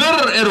ber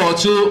ero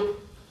chu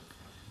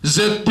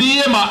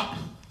ZPM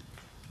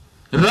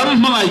ram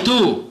mangai tu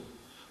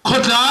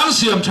khotlang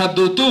siam that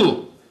du tu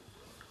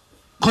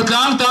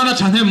khotlang ta na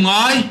thanem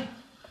ngai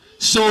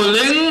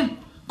Sawleng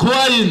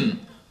khwain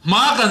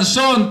má kan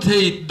son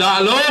thei da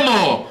lo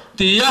mo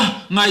tia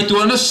ngai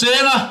tua na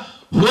senga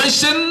huai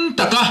sen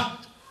taka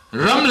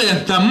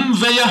ramlen tam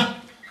veya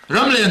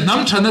ramlen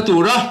nam thana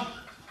tura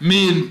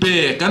min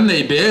pe kan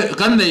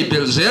nei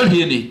bel zel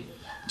hi ni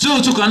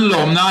chu kan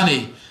lom na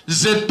ni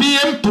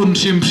ZPM pun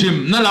sim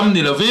na lam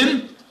ni lovin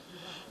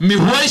mi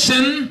huai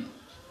sen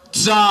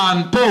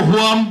chan po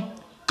huam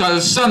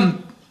kalsan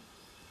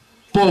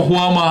po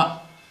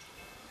huama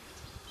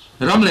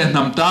ramlen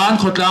nam tan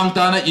khotlang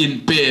ta na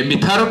in pe mi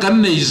thar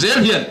kan nei zel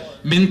hian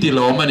min ti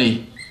lom ani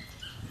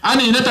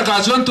ani na taka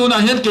chuan tu na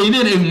hian ke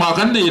inen eng ma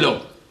kan nei lo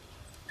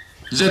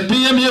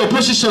ZPM hi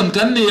opposition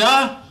kan ni a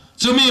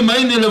chumi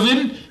mai ni lovin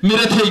mi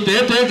ra thei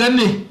te kan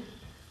ni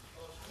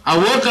a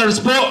workers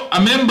po a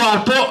member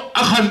po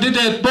a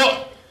candidate po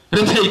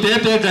ra thei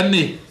te kan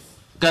ni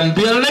kan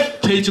bial lek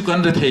thei chu kan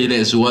ra thei le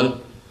zual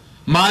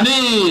mani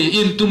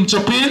in tum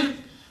chopin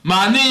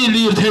mani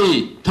lir thei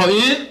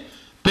thoin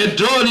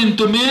petrol in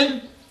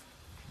tumin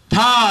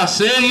tha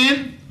sengin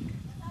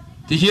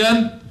ti hian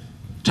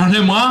thane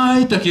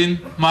mai takin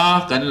ma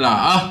kan la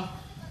a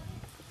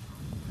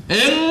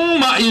eng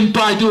ma in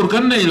pai tur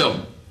kan nei lo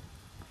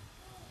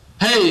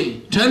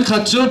hey then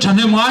khat chu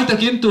thane mai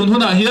takin tun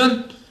huna hian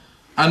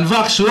an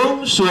vak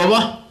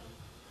suwa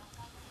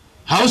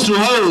house to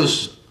house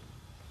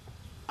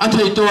a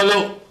thei to lo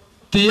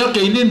tia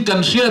keinin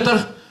kan sia ta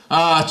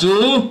chu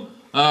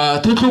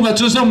thu thunga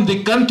chu som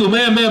dik kan tu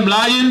mem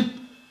lain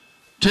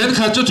then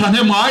khat chu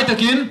thane mai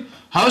takin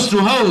house to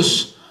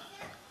house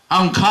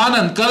ang khan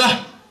an kala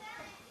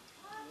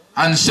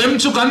an sem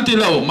chu kan ti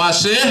lo ma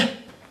se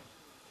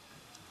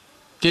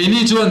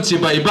keini chuan chi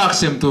bai bak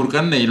sem tur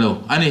kan nei lo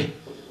ani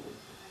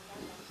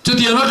chu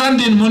tianga kan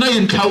din huna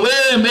in khau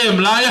em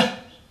laia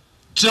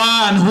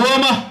chan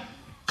huama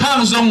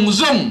khang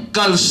zong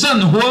kalsan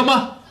huama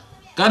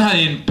kan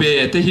hanin pe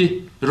te hi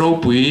ro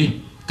pui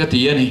ka ti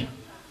ani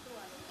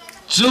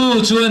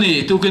chu ni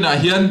tu kina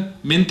hian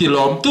min ti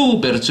lom tu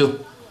ber chu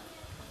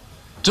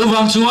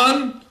wang chuan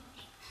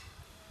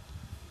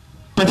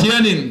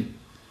pathianin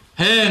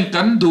heng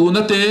kan du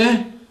na te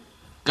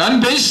kan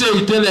be sei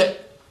te le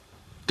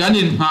kan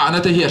in ha na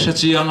te hi sa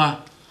chianga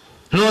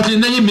rotin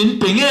na hi min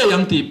penge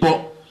yang ti po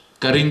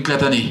karing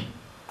katani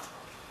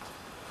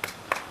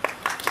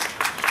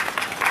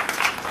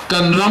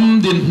kan ram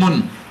din mun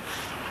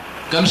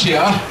kan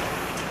sia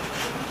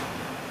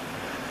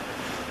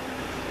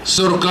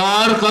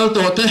sarkar kal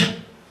tote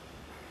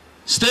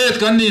state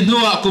kan ni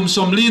nuwa kum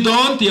somli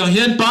don tiang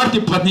hian party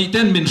phatni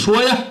ten min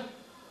hruaya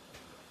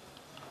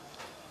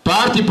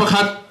party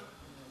pakhat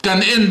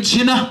kan en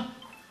china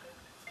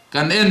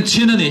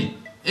ni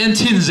en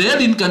chin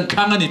zelin kan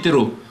khanga ni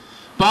tiru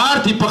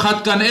party pakhat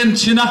kan en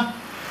china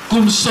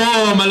kum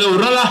som alo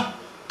rala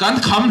kan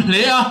kham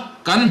hlea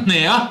kan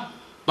hnea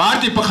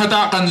party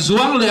pakhata kan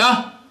zuang lea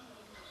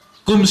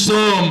kum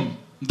som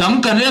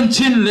dang kan en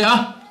chin lea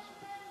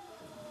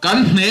kan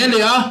hne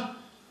lea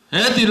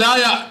he ti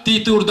laya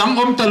ti tur dang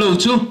om talo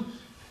chu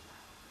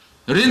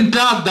rin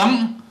tak dang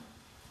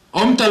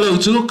om talo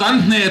chu kan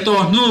hne to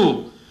nu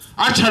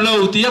a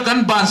thalo tia kan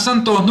ban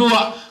san to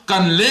nuwa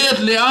kan let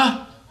lea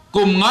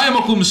kum ngai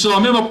ma kum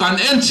som ma kan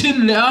en chin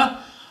lea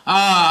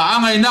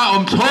angai na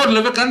om thor le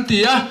kan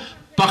tia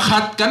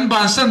pakhat kan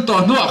ban san to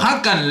nuwa kha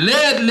kan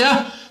let lea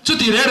chu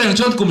ti re reng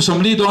chon kum som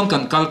li don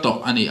kan kal to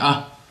ani a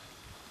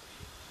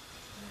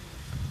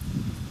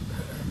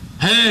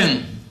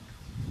heng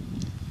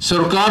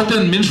sarkar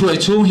ten min ruai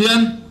chung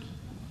hian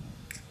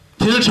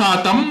thil tha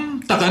tam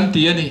takan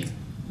ti ani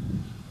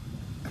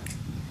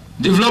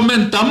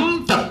development tam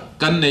tak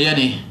kan nei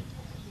ani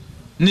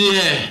ni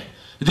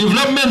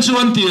development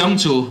chuan ti ang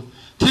chu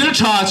thil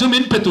tha chu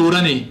min petur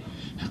ani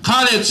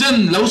khale chen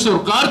lo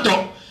sarkar to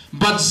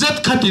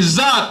budget khati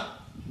zat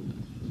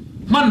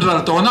man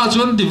ral to na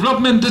chuan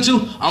development te chu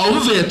au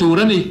ve tur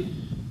ani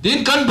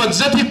tin kan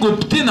budget hi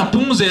kup tin a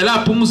pung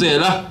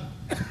zela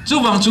chu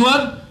wang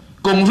chuan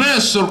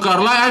Congress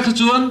sarkar lai ai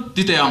chuan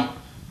ti teang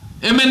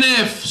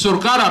MNF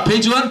sarkar a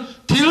phei chuan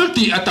thil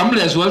ti atam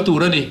le zual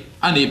turani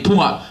ani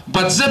phunga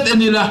budget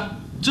enila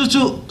chu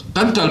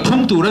kan kal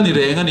phung turani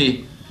reng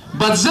ani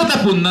budget a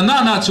pun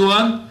na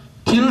chuan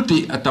thil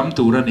ti atam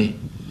turani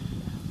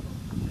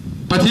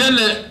pathian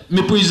le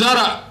mi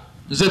puizara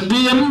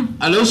ZPM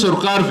alo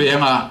sarkar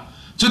venga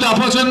chu da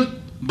pho chuan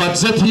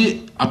budget hi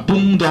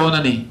apung don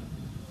ani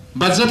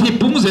budget hi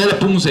pung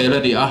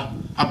zela ni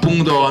a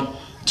pung don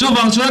chu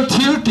wang chuan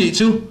thil ti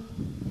chu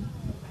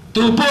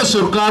tu po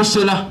sarkar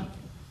sela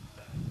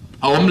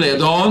awam le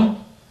don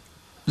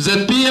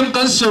ZPM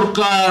kan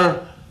sarkar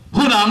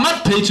huna ngat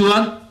thei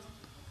chuan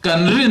kan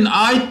rin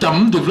ai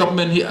tam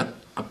development hi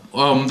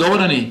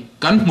don ani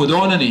kan mu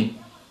don ani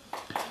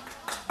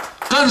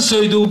kan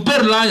soidu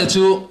ber la ya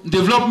chu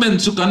development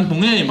chu kan mu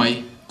nge mai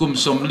kum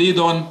som li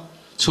don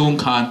chung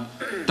khan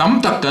tam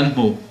tak kan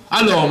mu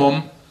alomom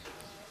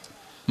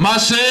ma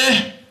se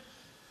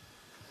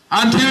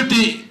until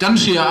ti kan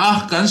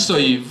sia kan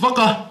soi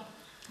vaka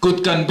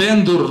kut kan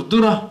beng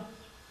dura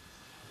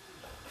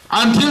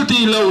until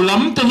ti lo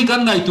lam te hi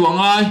kan ngai tu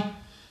angai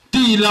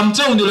ti lam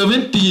chau ni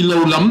lovin ti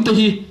lo lam te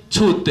hi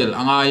chut tel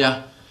angaya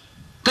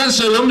kan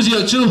soi om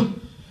zia chu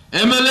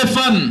MLA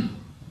fan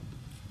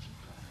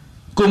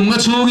kum nga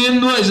chungin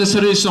nuai za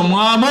sari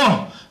somnga mo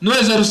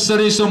nuai za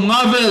sari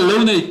somnga vel lo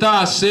nei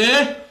ta se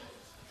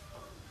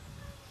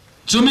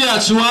chumia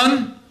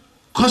chuan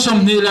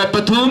khosom ni la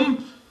pathum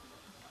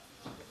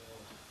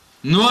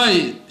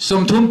nuai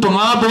somthum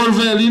panga bol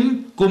velin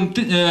kum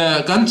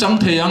kan chang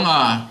theyang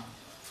a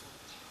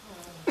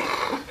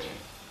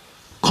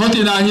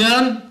khotina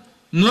hian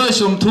nuai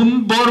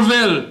somthum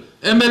borvel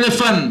MLA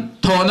fan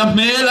thona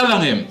mel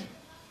alangem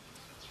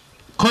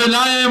khoi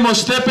lai mo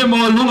step mo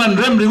lungan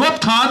rem riwat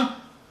khan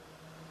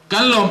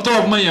kan lom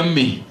tok mai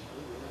ammi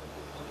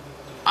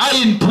a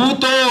in phu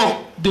to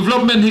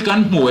development hi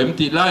kan hmu em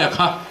ti lai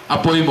kha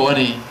apoi mo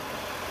ni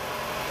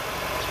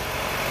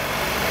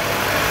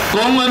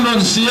kong an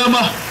ron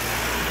siama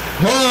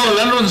ho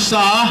lan ron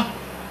sa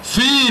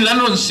fi lan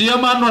ron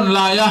siama non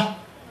laya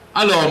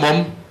alomom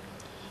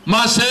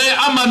ma se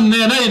aman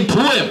ne na in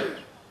phu em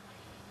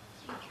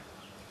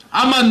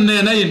aman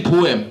ne na in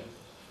phu em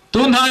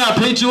tun haya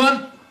phei chuan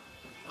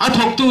a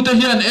thok tu te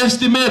hian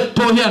estimate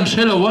po hian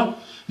shelawa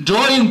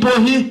drawing po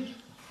hi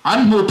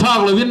an mu phak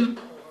lovin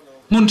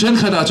mun chen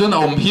khata chuan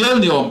om hial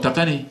ni om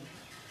takani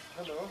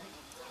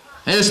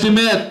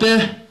estimate te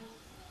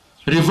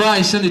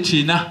revise ani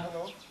thina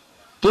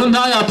tun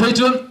haya phei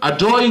chuan a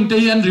drawing te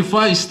hian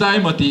revise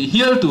time ati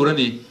hial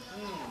turani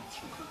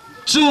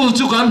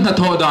chu kan na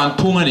tho dan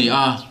phung ani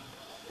a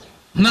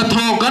na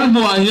tho kan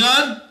hua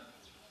hian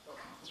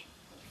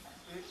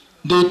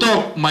do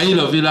tok mai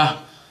lovila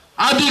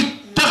adik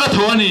taka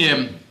tho ni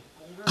em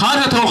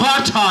khana tho kha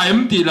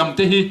thaim ti lam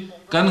te hi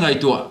kan ngai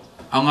tu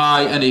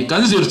angai ani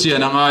kan zir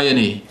chian angai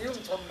ani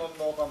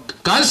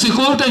kan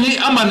sikol te hi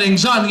aman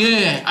engzan nge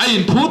a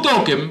in phu to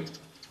kem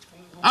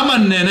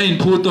aman ne na in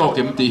phu to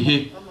kem ti hi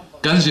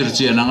kan zir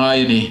chian angai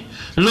ani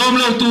lom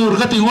lo tur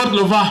ka tingot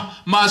lova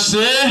ma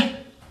se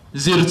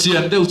zir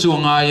chian deu chu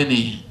angai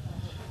ani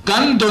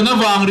kan dona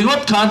wang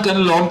ringot khan kan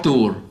lom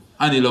tur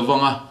ani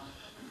lovanga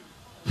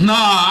na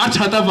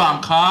achata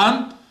wang khan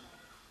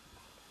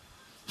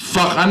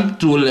fak an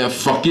trule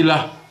fakila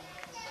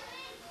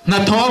na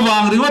tho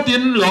wang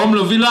riwatin lom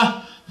lovila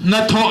na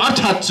tho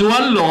achat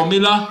chuan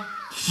lomila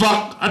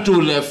fak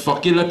atrule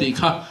fakila ti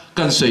kha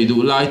kan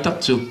seidu lai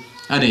tak chu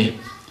ani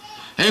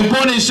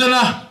engponi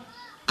sela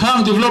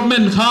khang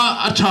development kha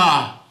acha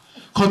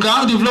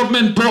khokang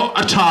development po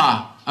acha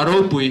aro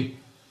pui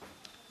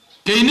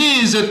keini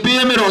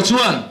ZPM ro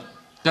chuan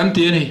kan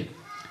ti ni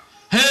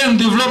heng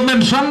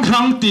development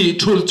sang ti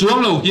thul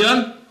chuang lo hian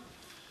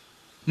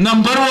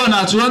number 1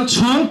 a chuan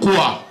chung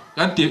kwa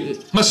kan ti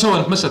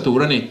mason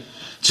masatura ni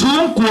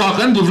chung kwa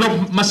kan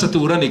develop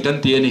masatura ni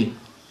kan ti ani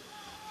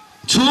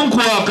chung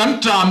kwa kan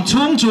tram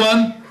chung chuan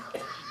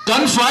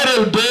kan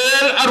viral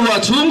bel arwa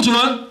chung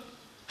chuan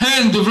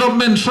heng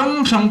development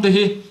sang te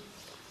hi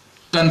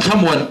kan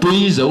thamwan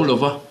pui zo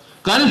lova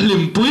kan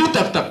hlim pui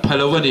tak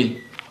phalawani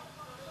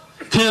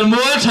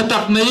khelmol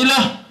thatak neila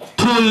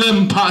phulem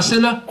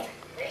phasela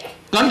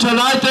kan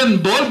thalai ten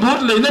bol bhut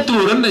leina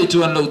turan nei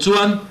chuan lo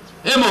chuan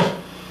emo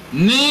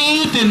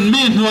ni tin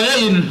mi hnuaya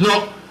in hlo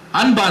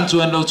an ban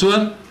chuan lo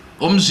chuan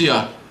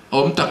omzia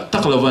om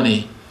tak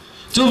lovani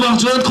chuwang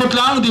chuan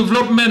khotlang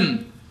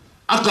development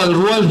akal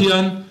rual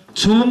hian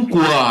chung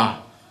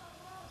kwa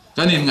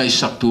kanin ngai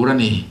sak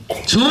turani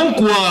chung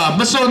kwa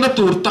maso na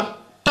tur tak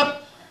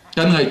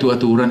kan ngai tu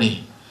turani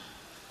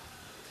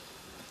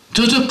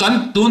chu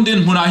kan tun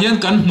din huna hian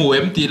kan hmu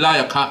em ti la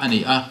ya kha ani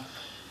a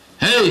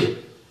hey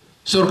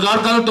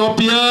sarkar kal to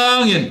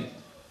piang in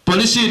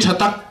policy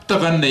thatak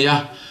takan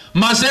neya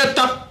ma se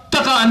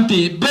taka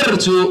anti ber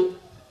chu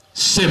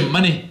sem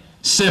mani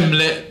sem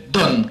le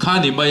don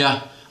khani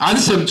maya an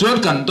sem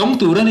chuan kan dong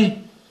turani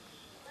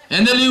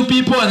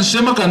NLUP po an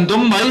sem kan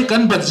dong mai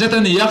kan budget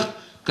ani yak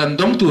kan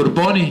dong tur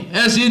poni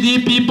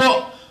SEDP po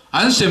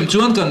an sem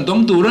chuan kan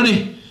dong turani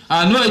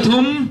anoi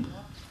thum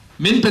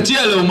min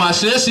pechia lo ma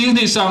se sing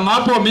ni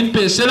sanga po min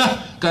pe sela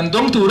kan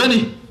dong turani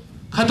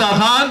khata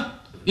khan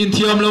in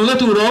thiam lo na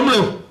turom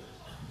lo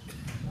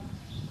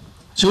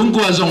chung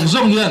kwa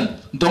zong hian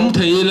dong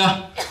theila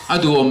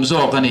adu om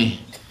zo kani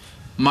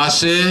ma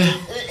se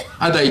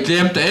adai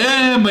tlem te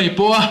mai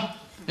po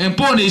em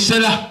po ni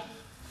sela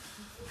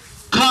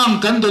khang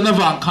kan do na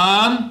wang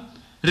khan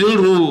ril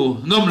ru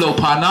nom lo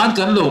phanan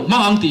kan lo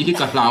mang ti hi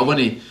ka hlaw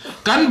ani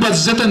kan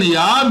budget ani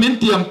ya min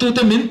tiam tu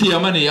te min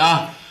tiam ani ya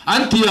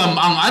an tiam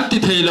ang an ti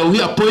theilo hi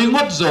apoi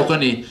ngot zo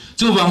kani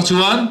chu wang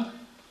chuan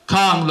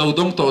khang lo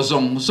dong to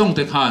zong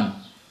te khan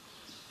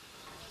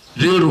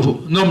ril ru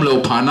nom lo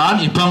phanan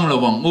ipang lo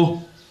wang u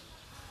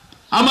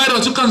amai ro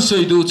chu kan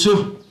soi du chu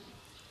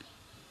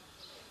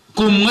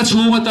kum nga chu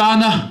nga ta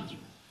na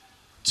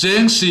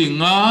cheng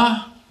singa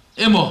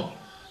emo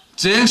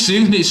cheng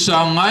sing ni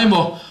sang ngai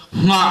mo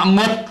nga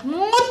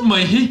ngot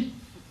mai hi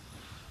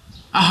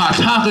a ha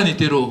tha ka ni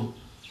tiro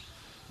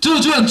chu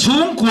chuan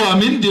chung kwa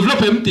min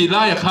develop em ti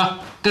la ya kha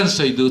kan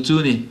soi du chu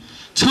ni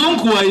chung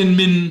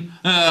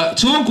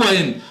kwa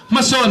in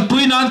mason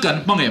puinan kan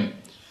mangem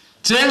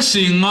cheng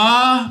singa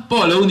po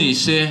lo ni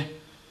se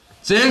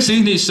cheng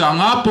sing ni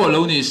sanga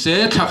polo ni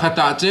se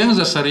thakata cheng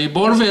za sari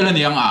bor vel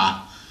ni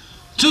anga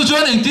chu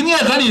chuan eng tin nge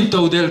kan in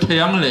to del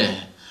theyang le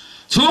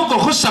chu ko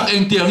khosak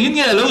eng tiang in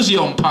nge lo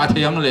ziom pha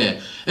theyang le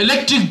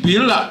electric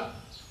bill la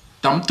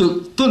tam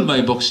tul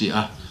mai boxi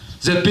a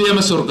ZPM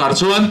sarkar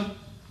chuan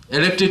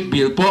electric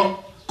bill po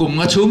kum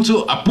nga chung chu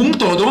apung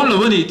to don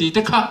lo ni ti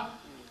te kha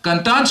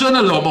kan tan chuan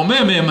a lo mo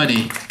me mani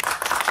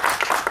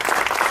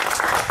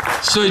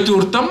soi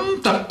tur tam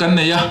tak kan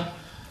ne ya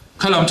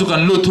khalam chu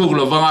kan lu thuk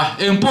lo wanga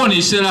eng po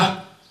ni sela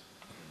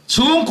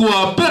chung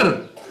kwa per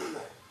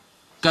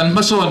kan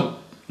mason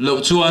lo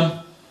chuan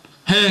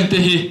heng te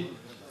hi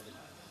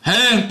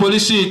heng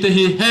policy te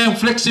hi heng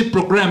flexi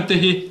program te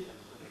hi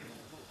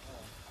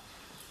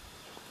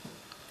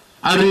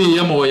ari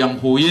amo yang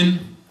huin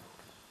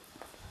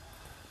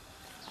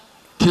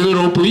thil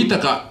ro pui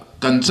taka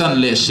kan chan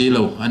le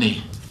silo ani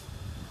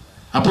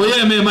apoye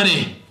me mani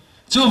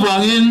chu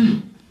wangin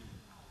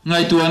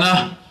ngai tuana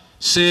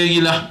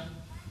sengila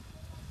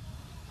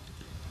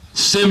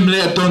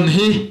semle don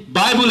hi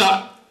bible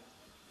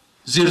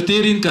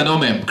zirtirin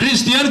kanomem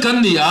Christian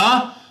kan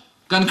nia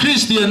kan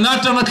Christian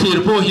na tanga thir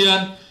po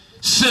hian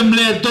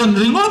semle don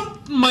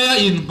ringot maya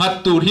in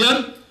hat tur hian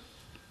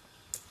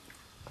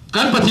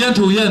kan pathian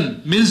thu hian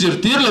min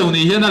zirtir lo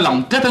ni hian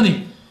alang katani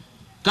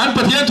kan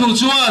pathian thu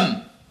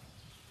chuan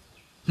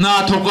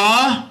na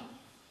thoka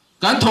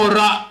kan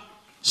thora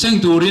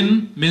seng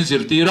turin min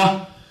zirtira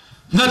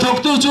na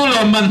thok tu chu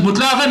lo man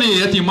mutla ka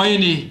ni ati mai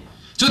ni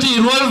chu thi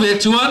rol ve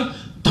chuan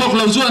thok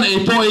lo chuan ei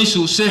po ei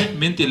su se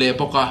min ti le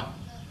poka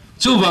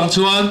chu wang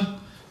chuan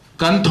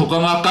kan thoka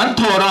nga kan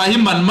thora hi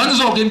man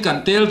zokin kan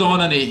tel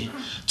don ani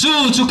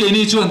chu ke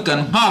ni chuan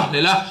kan hak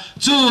lela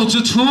chu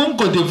chung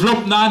ko develop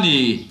na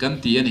ni kan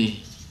ti ani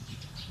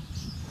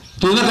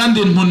tu na kan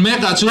din mun me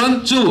ka chuan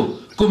chu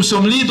kum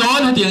somli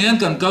don hatiang yan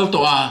kan kal to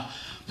a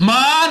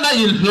ma na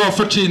in lo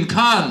fathin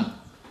khan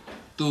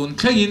tun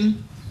khengin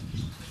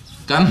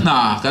kan na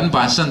kan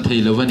ban san thei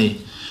lo wani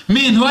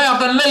min hoya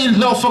kan lein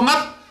lo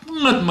fangat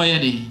ngat mai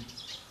ani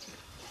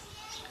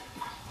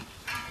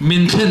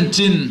min khen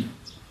chin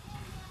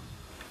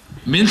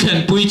min khen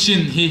pui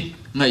chin hi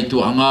ngai tu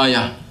anga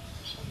ya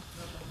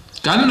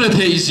kan re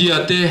thei zia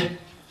te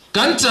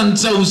kan chan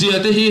chau zia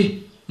te hi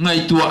ngai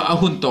tu a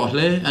hun to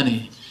hle ani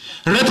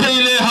re thei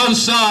le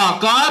hausa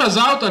ka ra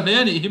zau ta ne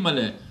ni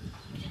himale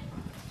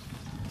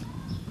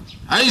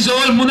ai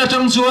zol muna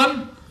chang chuan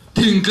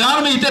thing tlang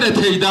mi te re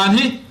thei dan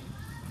hi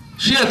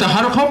sia ta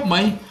har khop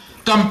mai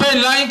campaign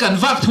line kan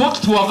vak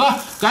thuaka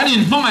kan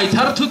in hmangai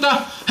thar thuta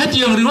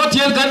hetiang ringo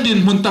thial kan din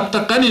mun tak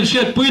kan in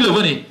siat pui lo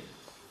wani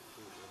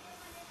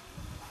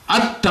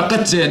at taka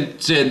chen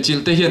chil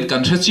te hian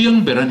kan tha chiang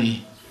berani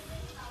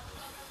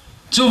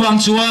chuwang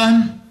chuan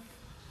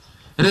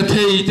re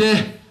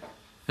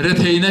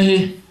thei na hi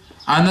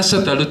ana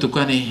satalu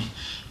tukani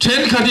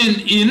then khadin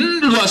in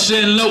lua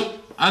sen lo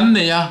an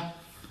ne ya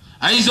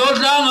ai zol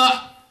ranga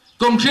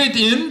concrete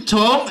in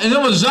thong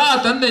engam za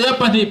tan ne ya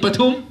pani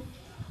pathum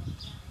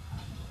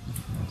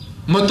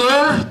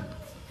motor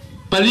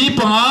pali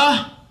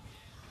panga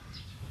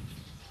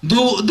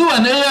du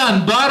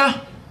an bar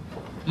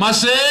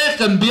mase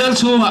kan bial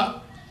chunga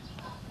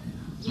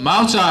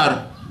mauchar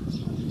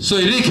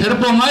soiri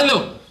kherpong hailo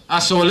a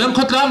Sawleng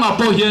khotla ma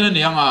po hian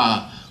ani anga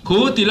khu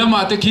tilama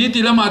te khi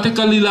tilama te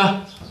kalila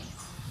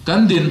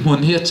kan din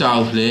mun hi chaw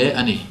hle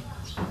ani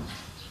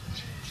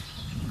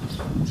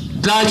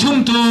lai chum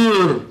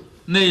tur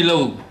nei lo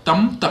tam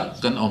tak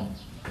kan om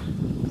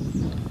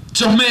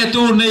chome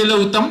tur nei lo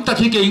tam tak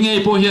hi ke ngei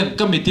po hian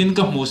kamitin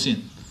ka musin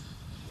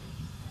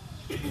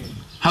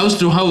house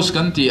to house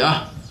kan ti a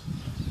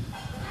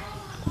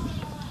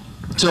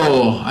cho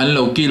an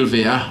lo kil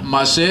ve a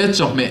ma se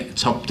chome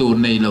chop tur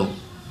nei lo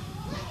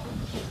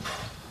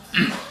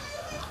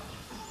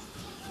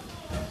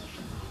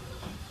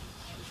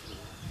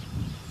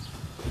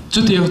chu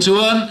tiang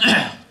chuan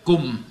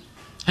kum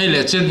hay le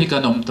chen hi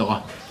kanom to a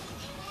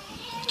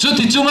chu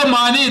ti chunga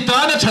mani ta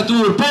na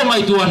thatur po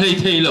mai tu hlei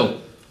thei lo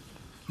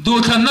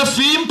du khan na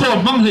phim po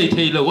mang hlei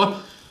thei lo a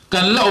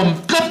kan la om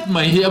kat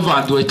mai hi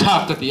awan duai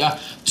thak ka ti a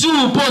chu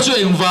po chu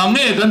eng wang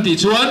nge kan ti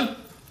chuan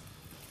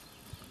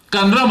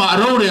kan rama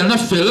ro rel na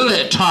fel le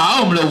tha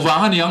om lo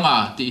wang ani anga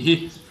ti hi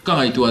ka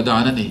ngai tu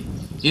adan ani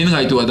in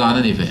ngai tu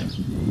adan ani ve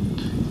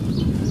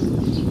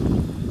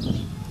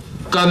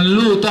kan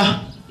lu ta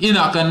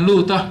ina kan lu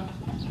ta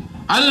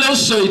an lo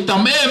soi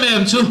tam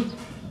em chu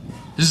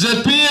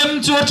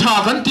ZPM chu tha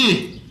kan ti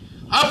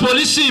a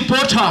policy po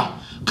tha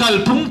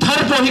kalpung thar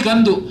po hi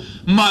kan du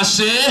ma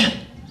se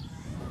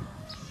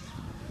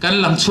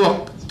kan lam chuak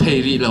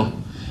thei ri lo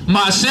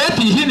ma se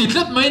ti hi ni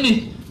tlat mai ni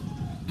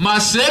ma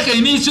se ke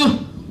ni chu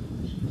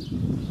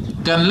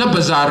kan la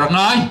bazar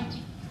ngai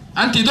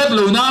an ti dot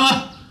lo na ma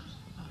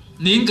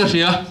ning ka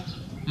ria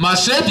ma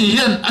se ti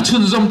hian a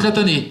chun zom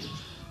khatani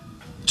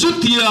chu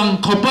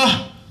tiang khopa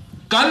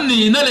kan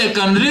ni na le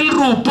kan ril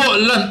ru po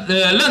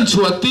lan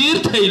chua tir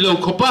thei lo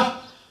khopa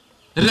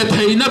re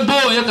thei na bo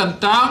ya kan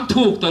tang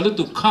thuk ta lu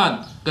tu khan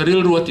ka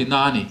ril ru ti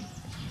na ni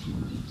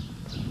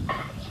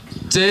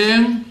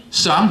cheng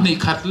sang ni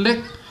khat lek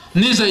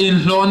ni za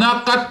in lo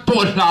na kat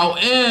po lau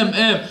em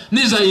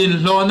ni za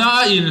in lo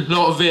na in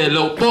lo ve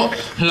lo po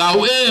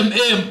lau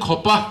em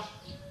khopa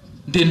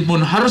din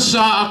mun har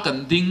sa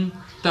kan ding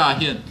ta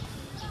hian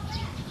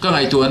ka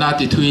ngai tu na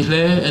ti thui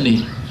hle ani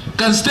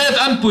kan state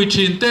an pui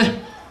thin te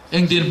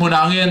eng din mun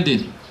angen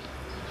din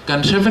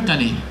kan shevek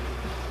ani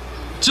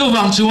chu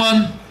wang chuan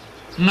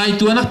ngai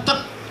tu na tak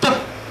tak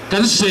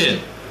kan se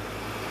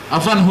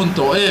avan hun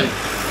to em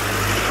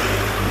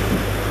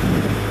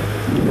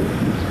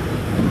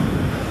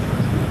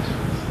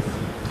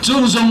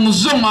chung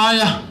zong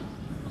aya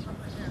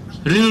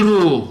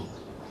riru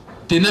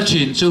tina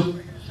chin chu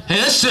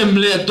he sem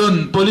le don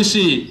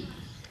policy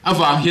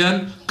awang hian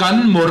kan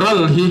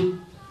moral hi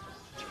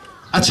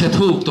a che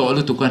thuk to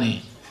lu tukani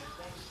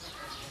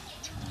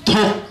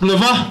thok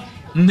lova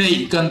nei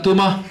kan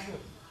tuma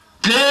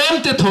tlem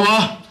te thoa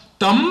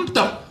tam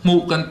tak mu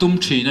kan tum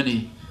thin ani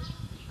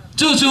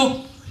chu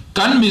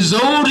kan mi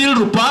zo ril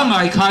rupa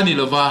ngai kha ni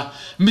lova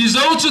mi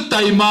zo chu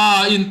taima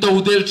in to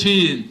del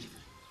thin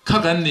kha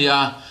kan nia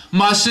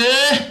ma se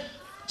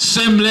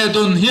sem le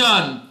don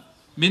hian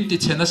min ti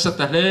chena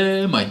sata hle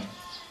mai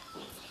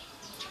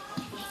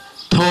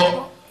tho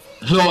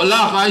lo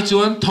la kai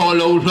chuan tho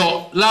lo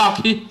la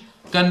khi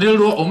kan ril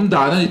ro om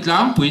da na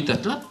tlang pui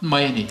tat lat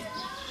mai ni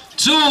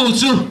chu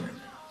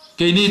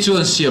ke ni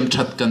chuan siam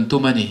that kan tu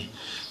mani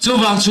chu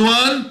wang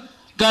chuan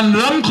kan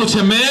ram khu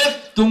cheme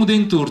tung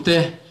ding turte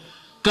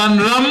kan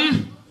ram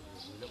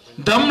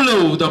dam lo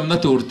dam na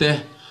turte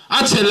a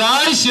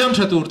chelai siam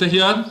tha turte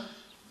hian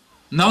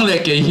nang le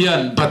ke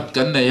hian bat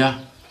kan ne ya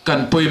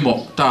kan poimo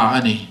ta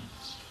ani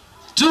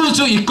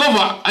chu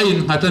ikowa ain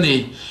hatani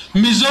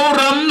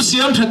Mizoram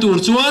siam tha tur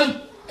chuan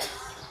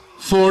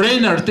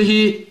foreigner te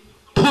hi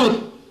phut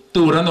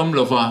turan om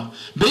lova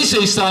be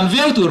sei san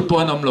viau tur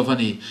pon om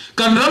lovani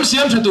kan ram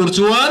siam tha tur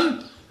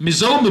chuan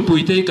mizo mi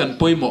puite kan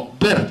poimo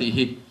ber ti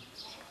hi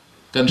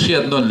kan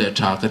riat non le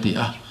tha ka ti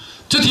a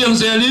chu thiang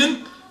zelin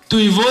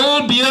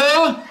tuiwawl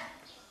bial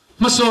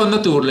mason na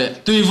tur le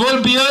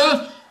tuiwawl bial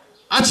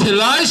a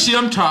chelai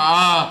siam tha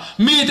a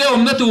mi te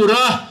om na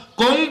tura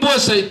kong bo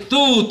sai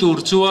tu tur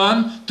chuan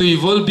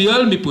tuiwawl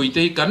bial mi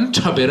puite kan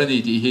thaber ani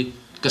ti hi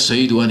ka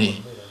sei du ani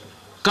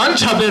kan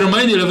thaber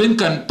mai ni lovin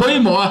kan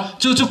poimo a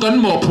chu kan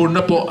mo phur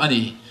na po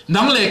ani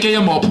nang le ke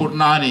ya mo phur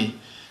na ni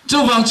chu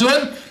wang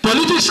chuan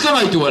politics ka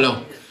ngai tu lo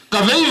ka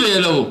vei ve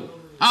lo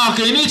a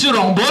ke ni chu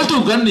rong bol tu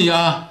kan ni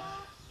a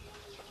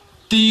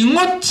ti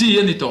ngot chi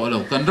ani to lo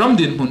kan ram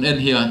din mun en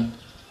hian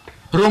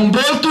rong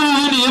bol tu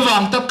ni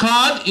wang ta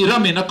khan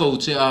iramina ko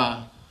che a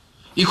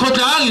I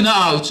khotlang ina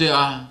au che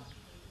a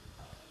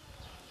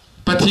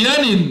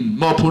pathianin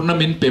mo phurna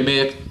min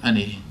pemek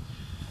ani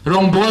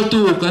rong bol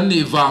tu kan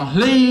ni wang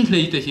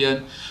hlei te hian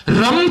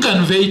ram kan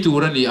vei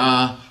turani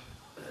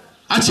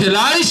a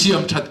chelai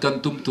siam that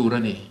kan tum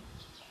turani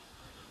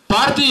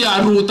party a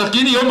ru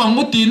takin yo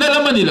manguti na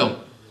lamani lo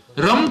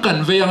ram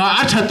kan ve anga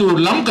a thatur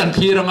lam kan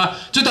khiranga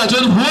chuta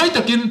chon huai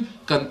takin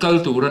kan kal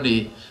turani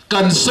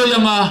kan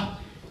soyanga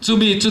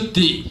chumi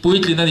chuti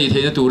puitlina ni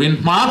theina turin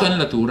ma kan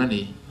la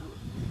turani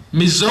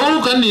mizo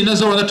kan ni na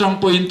zo na tang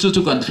point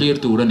chu kan clear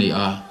turani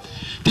a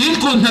tin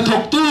kun na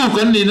thok tu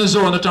kan ni na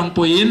zo na tang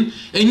point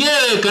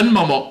enge kan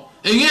mamo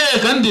enge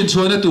kan din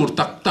chona tur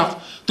tak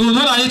tu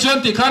no ai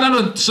chon ti khana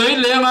ron sei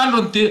leng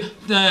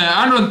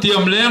an ron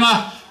tiam lenga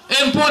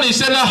em poni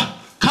sela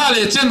kha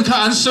le chen kha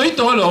an soi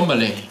to lo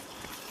male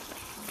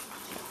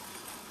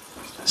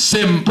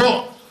sempo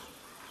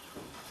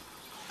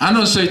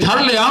anon soi thar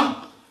leang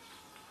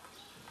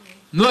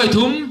noi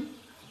thum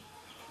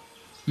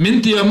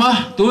min tiama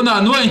tu na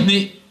noi ni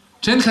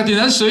chen khatin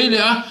an soi le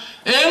a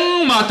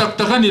eng ma tak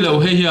ani lo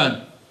he hian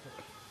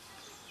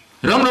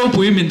ram ro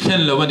pui min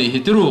thlen lo ani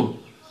hitru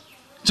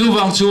chu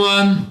wang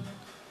chuan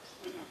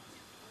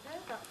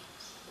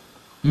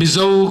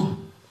mizo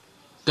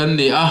kan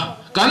ni a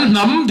kan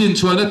nam din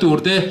chuana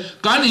turte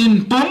kan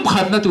in pum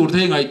khat na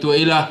turte ngai tu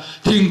ila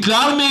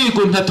thingtlang mi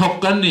kun tha thok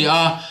kan ni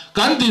a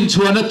kan din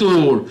chuana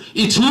tur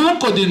I chung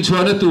ko din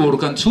chuana tur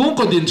kan chung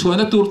ko din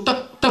chuana tur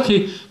tak hi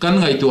kan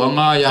ngai tu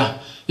anga ya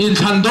in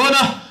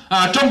thandona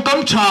trong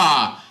kam tha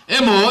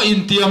emo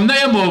in tiam na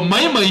emo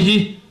mai hi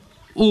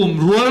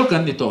rual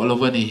kan ni to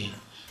lovani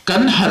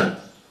kan har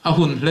a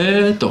hun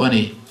hle to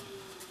ani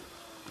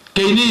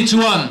ke ni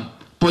chuan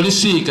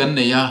policy kan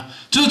ne ya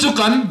chu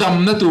kan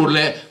dam na tur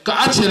le ka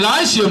a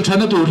chelai siam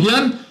thana tur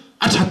hian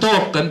a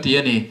thatok kan ti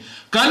ani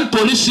kan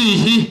policy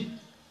hi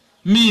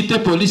mi te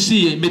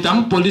policy mi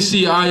dang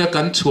policy aya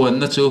kan chuan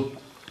na chu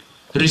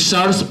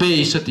research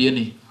base ti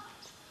ani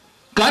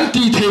kan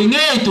ti thei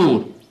nge tur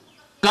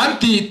kan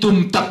ti tum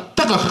tak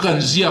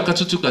kan zia ka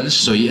chu kan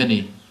soi ani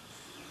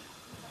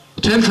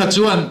then kha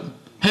chuan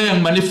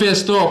heng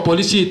manifesto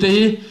policy te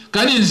hi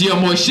kan in zia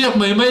moi siak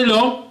mai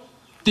lo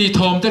ti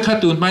thom te kha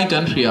tun mai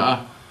kan ria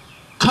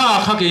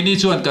kha ke ni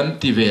chuan kan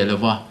ti ve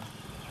lawa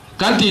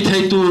kan ti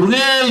thei tur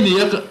nge ni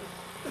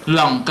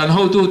lang kan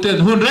ho tu ten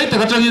hun rei ta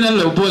ka changin an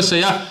lo bo se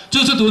ya chu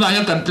tu na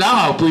yang kan tlang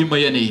au pui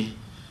mai ani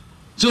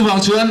chu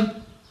wang chuan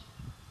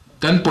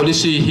kan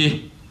policy hi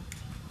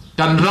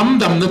kan ram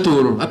dam na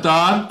tur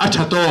atan a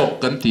thatok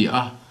kan ti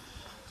a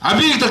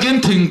abi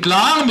takin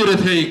thingtlang mi re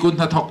thei kun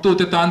na thok tu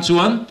te tan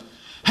chuan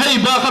hei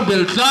ba ka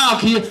bel tla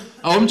khi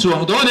om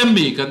chuang do nem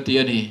mi kan ti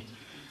ani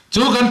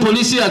chu kan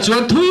police a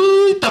chuan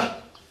thui tak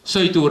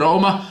soi tu ra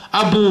oma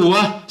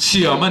abuwa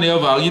siam ani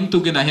awangin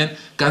tu kin a hen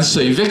kan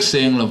soi vek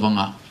seng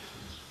lawanga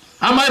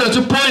amai ra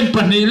chu point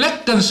pani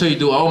lek kan soi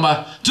du oma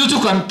chu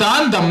kan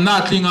tan dam na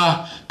tlinga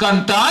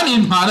kan tan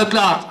in hana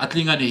tlak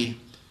atlinga ni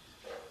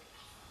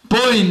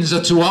point za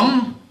chuang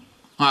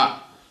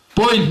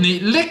point ni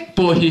lek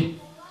po hi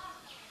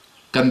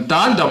kan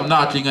tan dam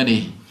na tlinga ni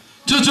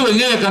chu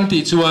nge kan ti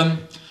chuan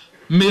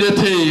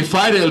military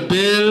fire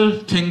bell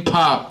thing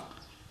park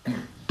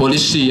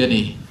policy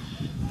ani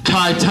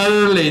khai thar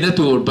le na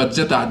tur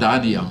budget a da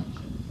ni ang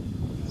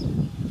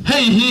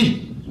hei hi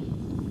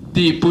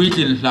ti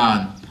puitin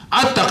hlan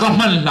ataka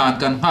man hlan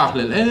kan hak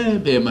le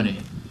be mani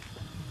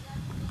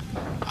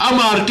a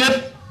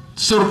market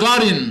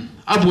sarkarin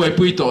abuai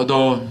pui to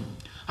don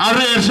a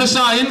rer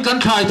sa in kan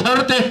khai thar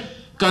te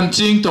kan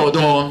ching to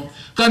don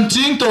kan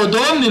ching to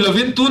don ni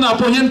lovin tu na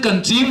po hian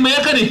kan ching me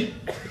ka ni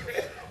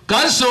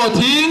kan so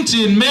thing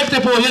chin mek te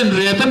po hian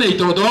re ta nei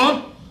to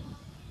don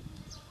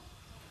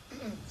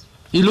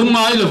ilung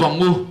mai lawang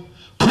u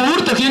phur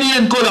takin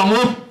hian ko lang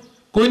u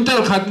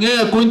quintal khat nge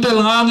quintal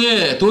nga nge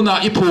tu na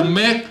iphum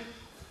mek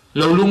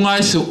lo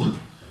lungai su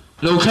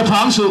lo kha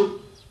phang su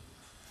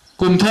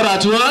kum thara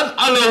chuan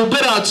a lo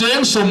bera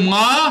cheng som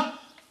nga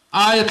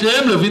ai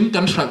tlem lovin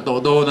kan thrak to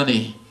don ani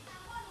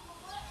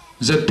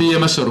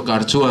ZPM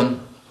sarkar chuan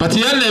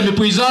pathian le mi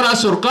puizara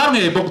sarkar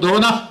nge bok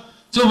dona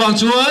chuwang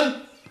chuan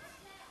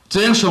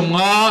cheng som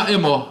nga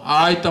emo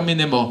ai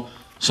tamin emo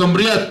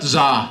somriat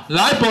za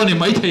lai po ni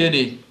mai thei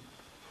ani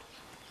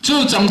chu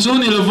chang chu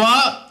ni lova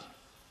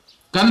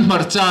kan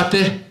marcha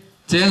te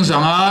cheng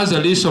zanga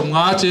zali som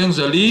nga cheng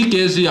zali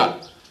kezia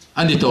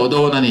ani to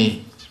don ani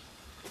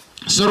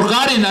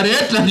sarkari na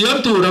ret la niam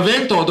tu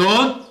ravek to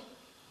don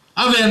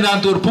aven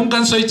dan tur phung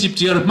kan soi chip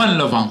chiar man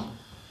lawang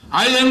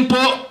ai eng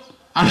po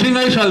a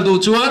hringai hral du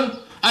chuan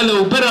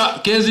alo bera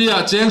kezia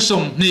cheng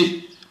som ni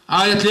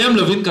ai tlem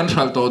lovin kan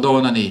hral to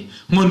don ani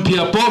mun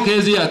phia po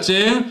kezia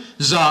cheng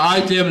za ai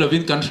tlem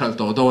lovin kan hral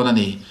to don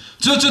ani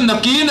chu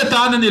nakin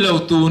atan ani lo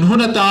tun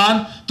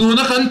hunatan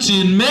tuna kan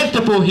chin mek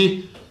te po hi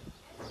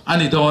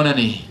ani don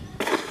ani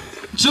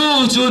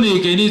chu ni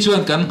ke ni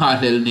chuan kan ha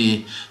hlel ni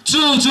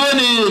chu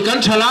ni kan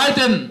thalai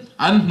ten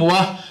an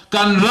muwa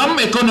kan ram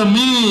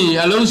economy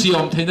alo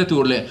siom theina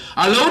tur le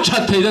alo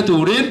that theina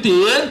turin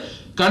tin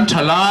kan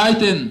thalai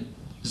ten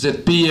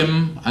ZPM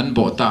an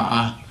bota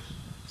a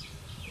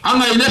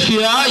angai na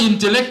hria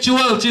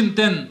intellectual chin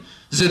ten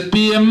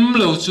ZPM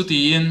lo chu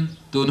tin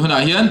tun huna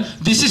hian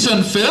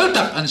decision fail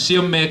tak an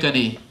siam me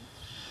kani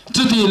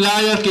chuti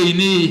laya ke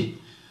ni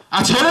a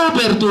chhor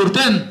ber tur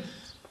ten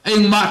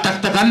eng ma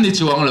tak takan ni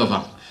chuang lova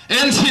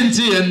en chin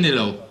chi en ni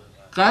lo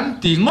kan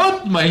ti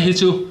ngot mai hi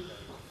chu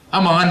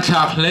amangan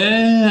thak le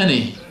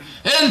ani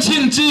en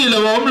chin chi lo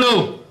om lo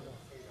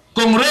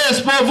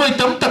congress po voi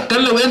tam tak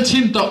kan lo en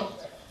chin to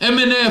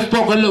MNF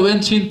po kan lo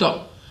en chin to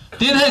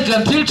tin hai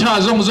kan thil tha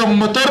zong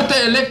motor te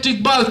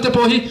electric bulb te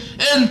po hi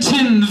en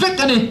chin vek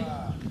ani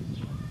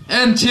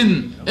en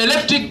chin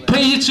electric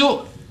pay chu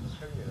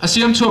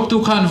asiam chok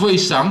tu khan voi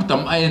sang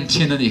tam a en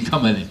chin ani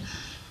khamani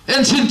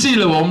en chin chi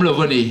lo om lo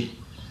ni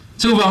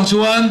chu wang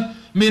chuan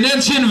min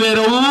en chin ve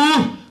ro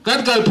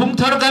kan kal phung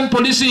thar kan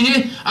policy hi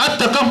at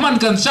takam man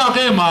kan sa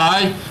ke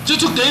mai chu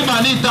ke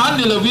mani tan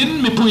ni lovin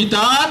mi pui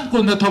tan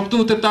kun na thok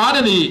tu te tan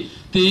ani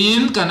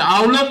tin kan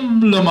aulom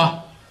loma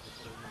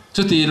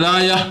chu ti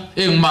laya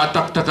eng ma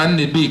tak takan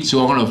ni big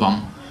chuang lovang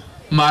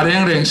ma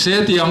reng se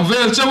tiang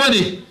vel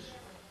chawani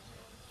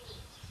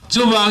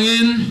chu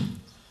wangin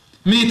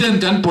mi ten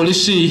kan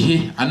policy hi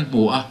an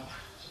mua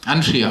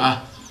an ria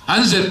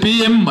an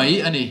ZPM mai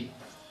ani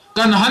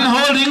kan han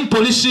holding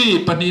policy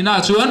panina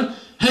chuan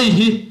hei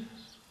hi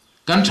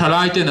kan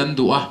thalai ten an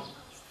dua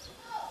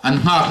an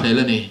hak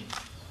lelani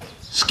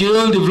skill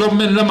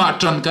development lama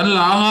tran kan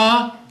la ha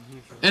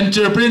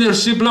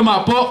entrepreneurship lama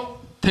po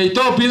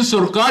theito pin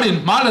sarkarin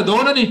mala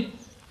donani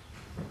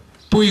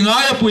puinga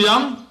ya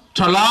puyang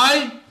thalai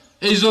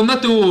ezon na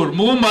tur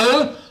mumal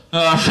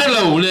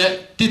hello le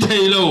ti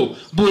theilo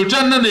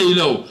bulchan na nei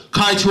lo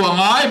khai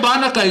chuangai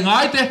bana kai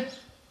ngai te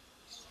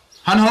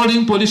han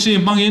holding policy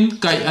mangin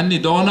kai an ni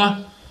dona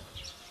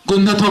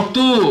kun na thok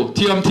tu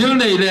thiam thil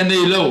nei le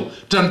nei lo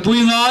tran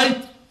pui ngai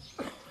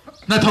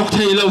na thok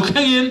thei lo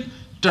khengin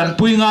tran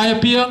pui ngai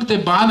piang te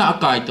bana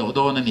kai to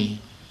dona ni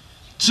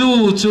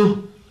chu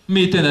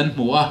mi ten an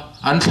mua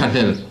an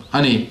thadel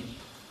ani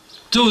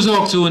chu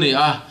zok chu ni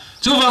a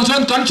chu wang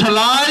chon kan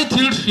thalai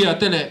thil thria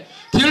te le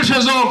thil thra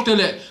zok te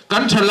le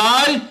kan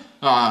thalai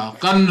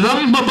kan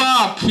ram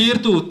ba khir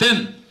tu ten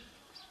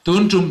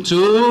tun chum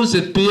chu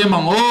ZPM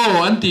ang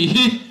o an ti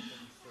hi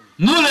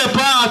nu le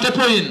pa te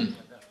point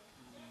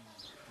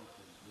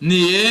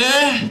ni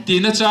ti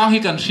na chang hi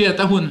kan thria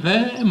ta hun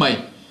hle mai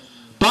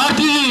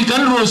party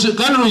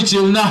kan ru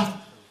chiu na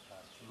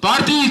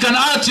party kan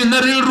a chin na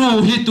ril ru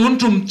hi tun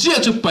chum chia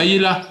chu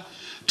paila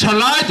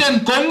thalai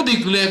ten kong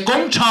dik le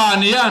kong tha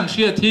ni an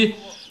thria thi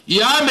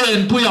ya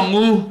men puyang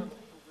u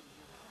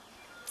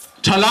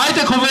thalai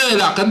te khove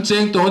la kan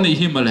cheng to ni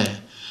hi male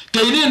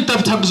keinin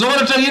tap thak zor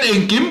tangin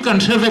engkim kan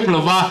threvek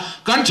lova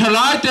kan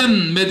thalai ten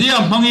media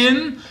mangin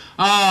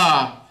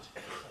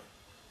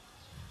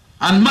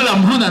an malam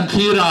hun an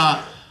khira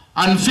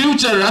an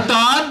future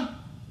atan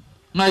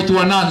ngai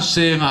tuanan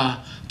senga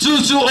chu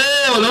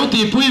o lo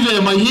ti pui ve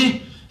mai hi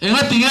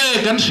enga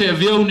tinge kan she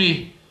viau ni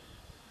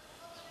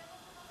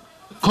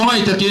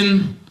khongai takin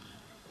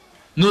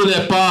nu le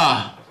pa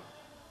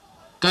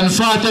kan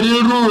fa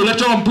taril ru la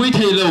chom pui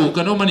thei lo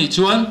kan omani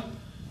chuan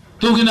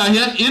tukina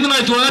hian in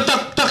ngai tuana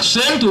tak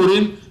seng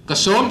turin ka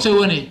som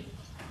chewani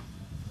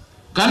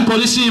kan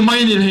policy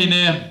mai ni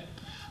heine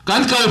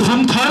kan kal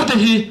phum thar te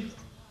hi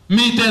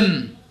mi ten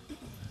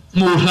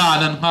mu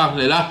hlanan ngak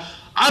lela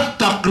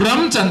atak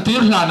ram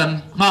chantir hlanan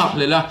ngak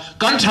lela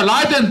kan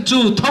thalai ten chu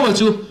thawa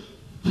chu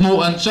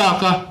mu an cha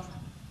ka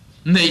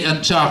nei an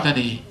cha ka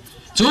ni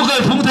chu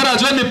kal phum thara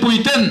chuan mi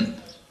puiten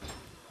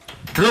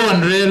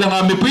rowan re langa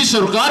mi pui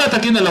sarkar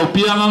takin alo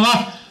pianga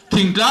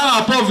thingtlang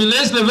apo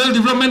village level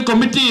development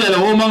committee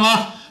alo manga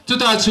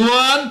chuta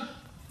chuan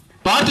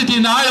party ti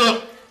nayo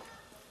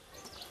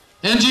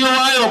NGO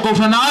ayo ko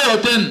fanayo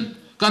ten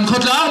kan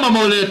khotlang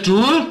mamole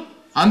tul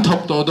an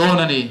thok to don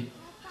ani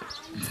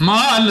ma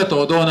an la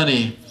to don ani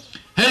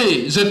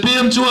hey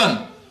ZPM chuan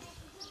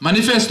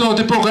manifesto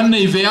te po kan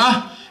nei ve a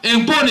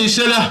eng po ni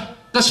sela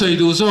ka soi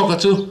du zo ka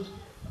chu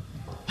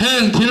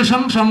heng thil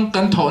sang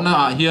kan tho na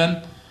hian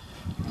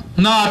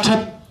na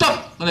that tak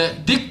le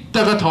dik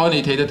ta ka tho ni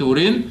thei ta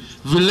turin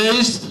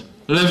village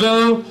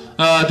level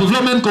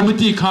development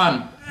committee khan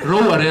ro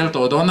arel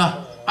to dona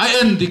a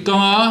en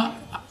dikanga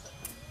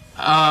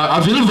a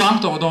vil wang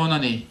to dona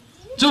ni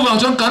chu wang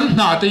chong kan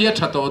na te ya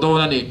tha to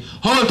dona ni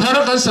hol thar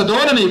kan sa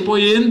dona ni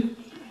poin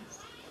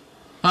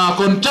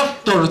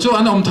contractor chu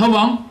an om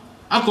thawang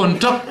a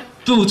contract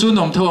tu chu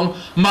nom thawang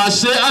ma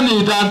se ani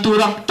dan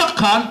turak tak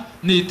khan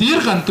ni tir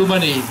kan tu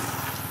mani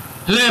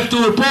lep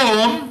tur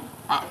pom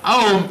a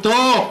om to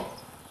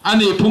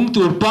ani phung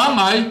tur pa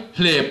ngai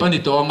lep ani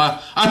to nga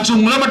a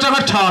chung lama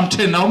tanga tham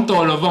then om to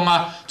lo wanga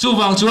chu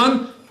wang chuan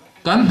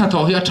kan ha tho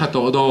hi a tha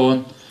to don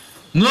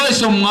noi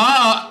som nga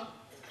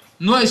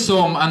noi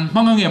som an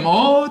mangangem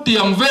o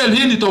tiang vel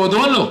hi ni to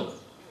don lo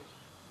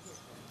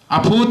a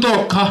phu to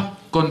kha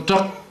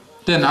contract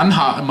ten an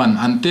ha man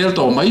an tel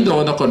to mai do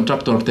na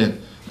contractor ten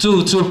chu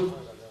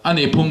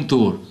ani phung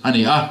tur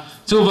ani a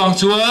chu wang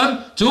chuan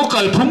chu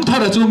kal phung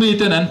thara chu mi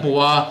ten an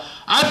huwa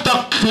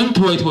atak khen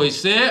thoi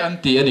se an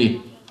ti ani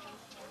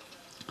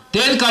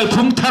ten kal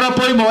phung thara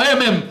poi mo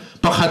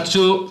pakhat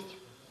chu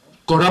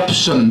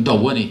corruption do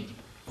ani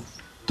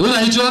tu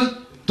lai chuan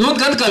tun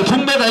kan kal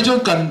phung be lai chu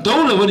kan do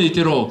lo ani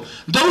tiro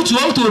do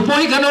chuang tur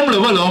poi kan om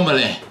lo lo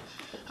male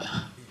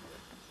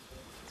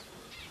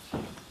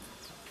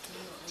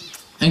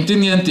anh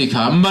tin nhiên thì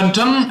khá mình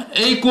chẳng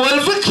ai quên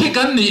vứt khi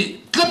cái này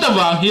cất đã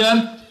vàng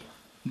hiền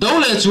đâu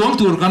lẽ chuông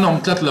tur cái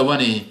nòng cất là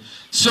vậy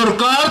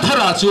sarkar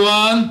thara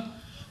chuan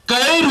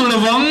cái ru là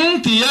vắng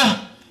thì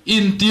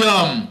in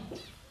tiam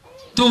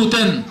tu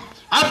ten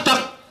atak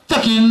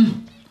takin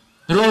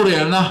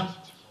rorel na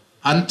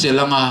an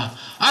chelanga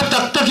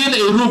atak takin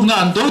ai ruk na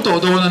an do to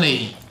do na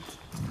ni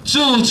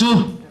chu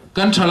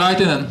kan thalai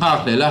ten an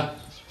hak le la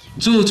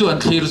chu an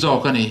thir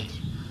zo ka ni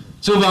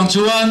chu wang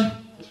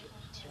chuan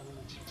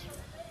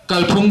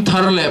kalphung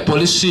thar le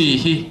policy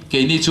hi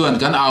ke ni chuan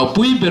kan au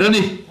pui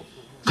berani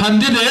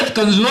candidate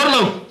kan zuar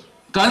lo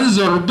kan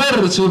zor ber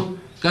chu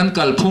kan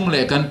kalphung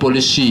le kan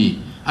policy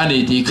ani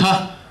ti kha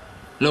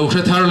lo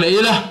thar le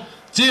ila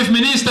chief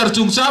minister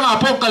chungchang a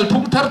pok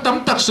kalphung thar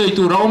tam tak soi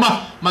tu roma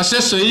ma se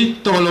soi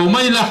to lo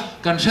mai la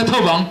kan se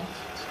thawang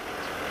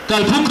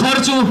kalphung thar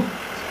chu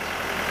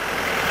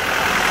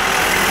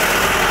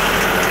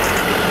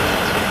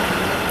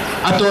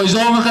atoi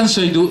zong kan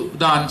soi du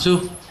dan chu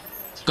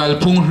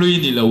kalphung hlui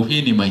ni lo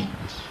hi ni mai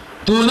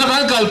tu na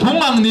kan kalphung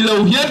ang ni lo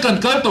hian kan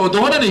kal to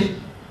do na ni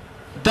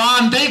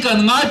dan te kan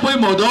ngai poi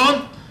mo don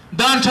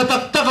dan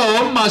thatak tak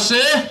om ma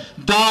se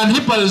dan hi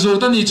pal zu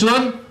ta ni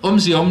chuan om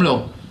si om lo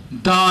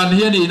dan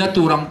hi ni na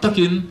turang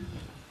takin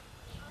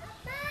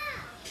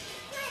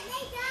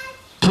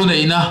thu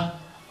nei na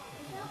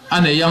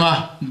ane yanga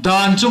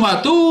dan chunga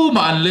tu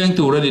ma an leng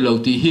tur ani lo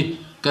ti hi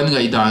kan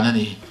ngai dan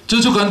ani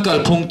chu kan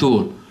kalphung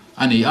tur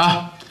ani a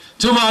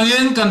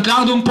chuwangin kan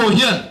tlang dung po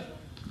hian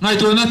ngay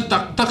tôi nó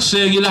tak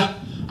xe gila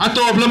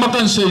atop lama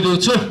kan soi do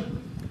chu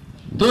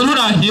tôi lu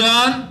na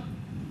hian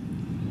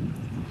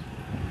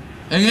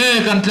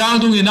enge kan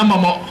tlang dung ina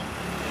mamo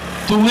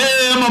tu nge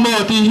mamo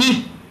ti hi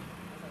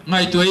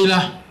ngay tôi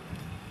la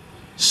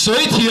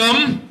soi thiam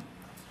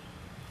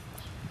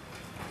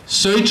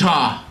soi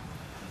cha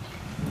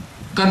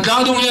kan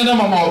tlang dung ina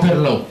mamo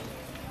perlo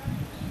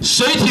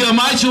soi thiam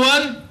mai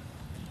chuan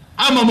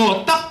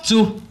amamo tak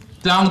chu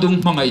tlang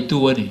dung mangai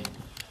tu ani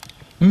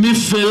mi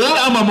fel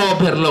ama mo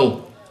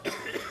perlo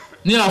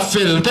ni a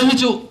fel ta hi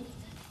chu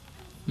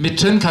mi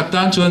then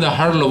khatan chuan da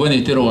har lo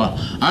ni tirowa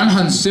an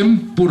han sem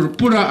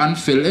purpura an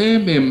fel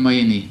em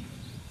mai ni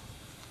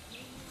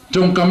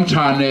trong kam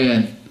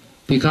thane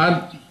ti khan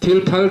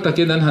thil phal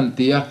takin an han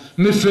tia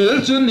mi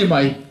fel chun ni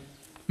mai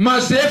mà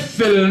sẽ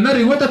fel na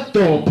ri wata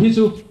to phi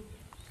chu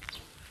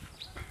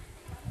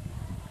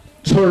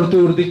chor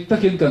tur dik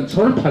takin kan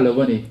chor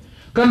phalawani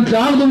kan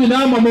tlang du ina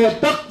ma mo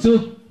tak chu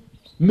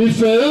mi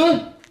fel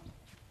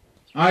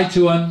ai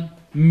chuan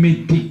mi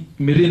dik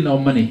mirin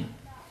omani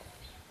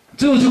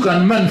chu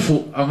kan man fu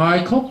angai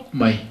khop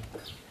mai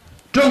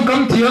trong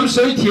kam thiam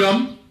soi thiam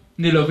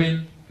ni lovin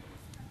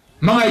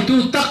mangai tu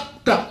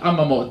tak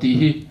ama mo ti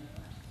hi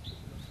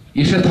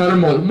isa thar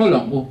mol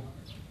molang u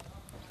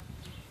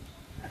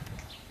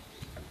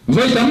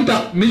với tấm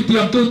tặc min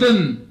tiệm tu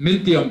tin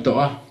min tiệm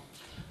to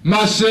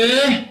mà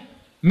sẽ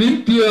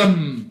min tiệm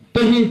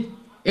tới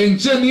anh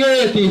chân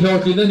nghe thì họ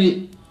thì nó đi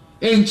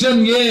anh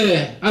chân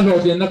nghe anh họ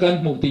thì nó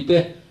cần một tí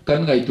tê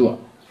cần ngày tuổi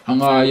anh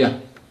ai à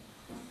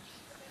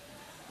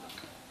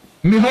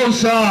mi hậu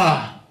sa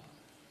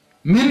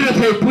min ra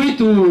thầy quý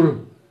tu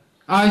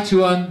ai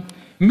chuan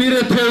mi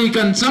ra thầy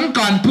cần sắm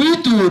cần quý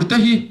tu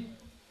tới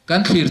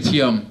cần khir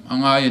thiam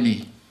anh ai nè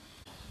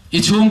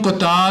ít chung có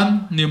tan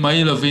ni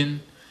mai lovin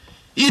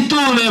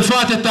itu le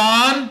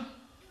fatatan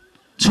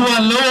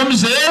chuan lom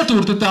zel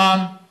tur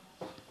tan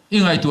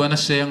ingai tu ana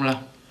seng la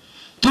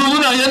tu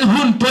na yan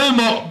hun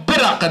poimo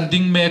bera kan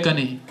ding me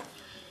kani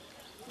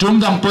tum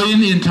dang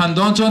poin in than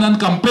don chon an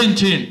campaign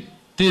chin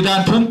ti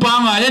dan phung pa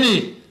nga yani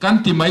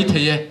kan ti mai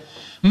theye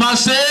ma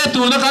se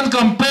tu na kan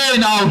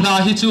campaign aw na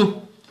hi chu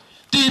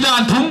ti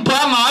dan phung pa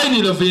nga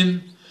ni lovin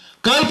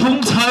kal phung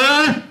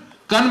thal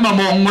kan ma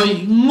mong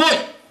ngoi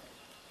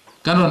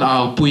kan on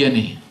aw pu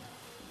yani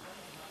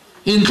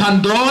in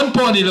khan don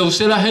po ni lo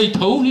sela hei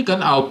tho hi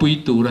kan aw pui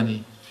tu ra ni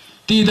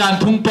ti dan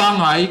phung pa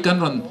ngai kan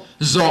ron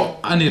zo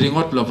ani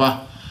ringot lova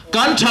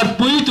kan that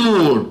pui tu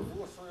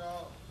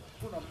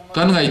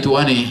kan ngai tu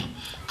ani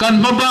kan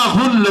ma ba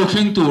hun lo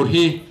kheng tur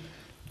hi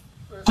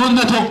kun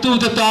na thok tu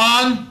ta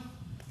tan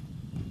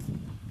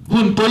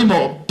hun poi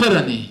mo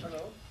perani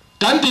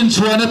kan tin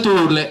chuana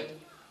tur le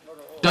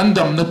kan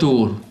dam na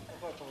tur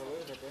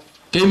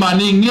ke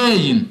mani nge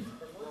in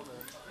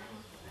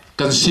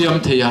kan siam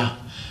theya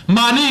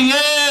mani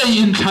nghe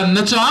in khan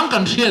na chang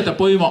kan thia ta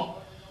poimo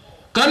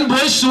kan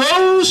boi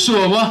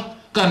suo wa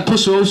kan phu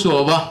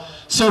suo wa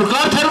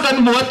sarkar thar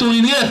kan mo tu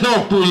nge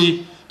lok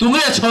pui tu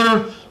nge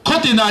chor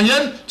khotina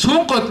yan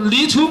chung ko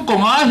li chung ko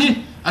nga hi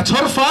a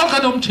chor fal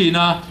kan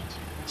thina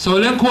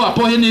Sawleng khu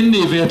apo hin in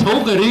ni ve tho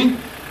ka ring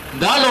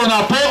da lo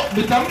na po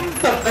mitam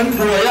tak kan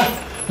boya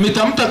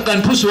mitam tak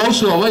kan phu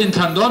suo wa in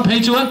khan don phei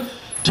chuan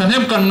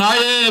thanem kan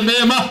ngai me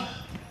ma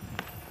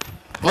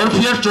or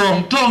phiar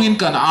trong in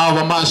kan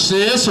awa ma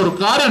se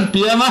sarkaran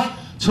pianga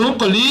chung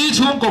ko li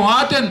chung ko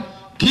ngaten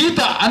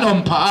kita an om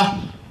pha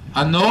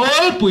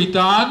anol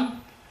puitan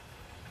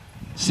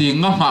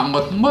singa ma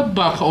ngot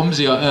ba khom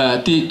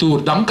zia ti tur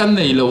dang kan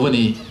nei lo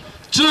wani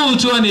chu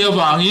ani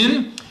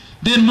awangin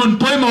din mun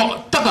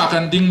poimo taka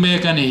kan ding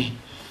me kani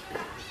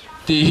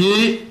ti hi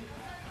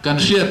kan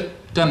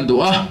riat kan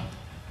dua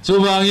chu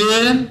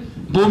wangin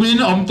bumin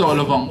om to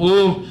lo wang u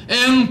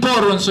eng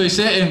poron soi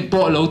se eng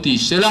po lo ti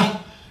sela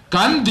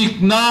kan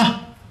dik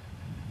na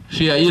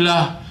ria ila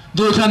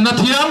du khan na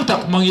thiam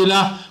tak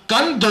mangila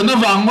kan don na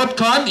wangot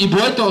khan i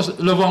boy to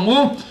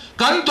lawangu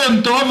kan don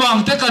to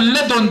wang te kan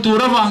le don tu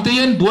ra wang te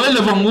yen boy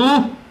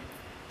lawangu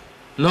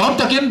lom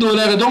takin du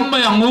le ga dong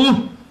mayangu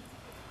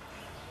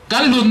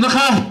kan lun na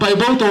kha pai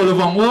bo to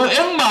lawangu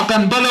eng ma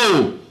kan balo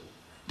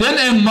ten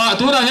eng ma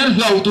tu na yen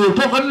lau tu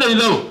pho kan nei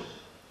lo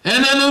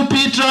NLP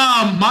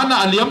tram mana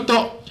aliam to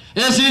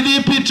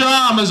SCDP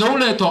tram zo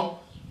le to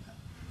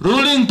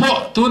ruling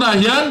po tu na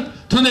hian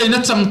tu nei na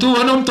chang tu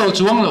anom to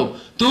chuang lo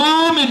tu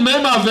min me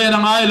ma ve na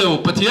ngai lo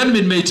pathian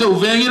min me chau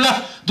ve ngila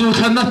du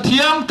khan na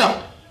thiam tak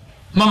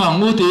manga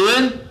ngu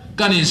tin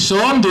kan in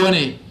som du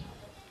ani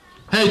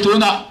hei tu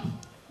na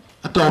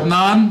atop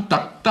nan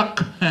tak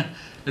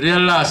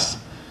realize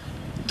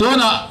tu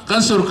na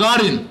kan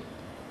sarkarin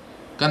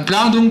kan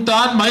tlang dung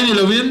tan mai ni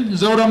lovin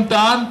zoram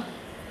tan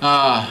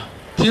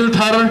thil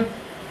thar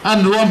an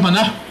ruam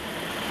hana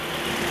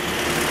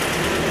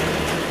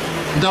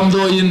dam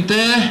do in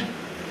te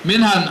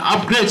min han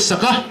upgrade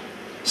saka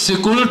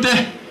school te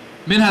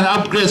min han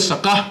upgrade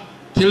saka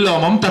thil lo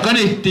mom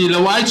takani ti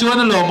lawai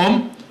chuan lo mom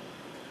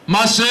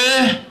ma se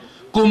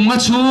kum nga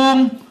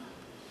chung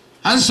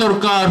an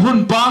sarkar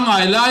hun pa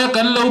ngai la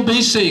kan lo be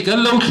sei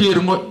kan lo khir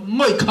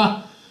ngoi kha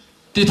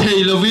ti thei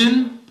lovin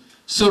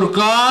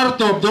sarkar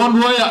top don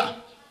roya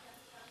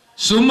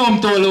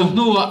sumom to lo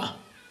nuwa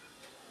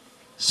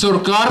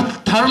sarkar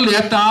thar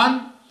le tan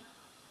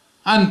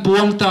an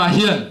puang ta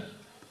hian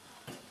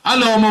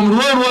alo mom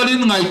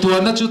rualin ngai tu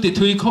na chu ti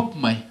thui khop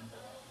mai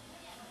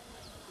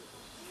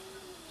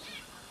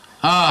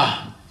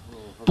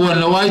puan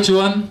lawai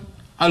chuan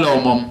alo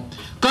mom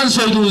kan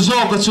soi du zo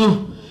ka chu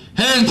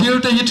heng thil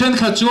te hi then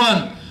kha chuan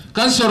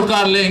kan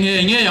sarkar le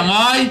nge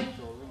yangai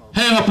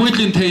heng a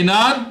puitlin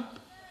theinan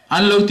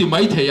an lo ti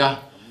mai theya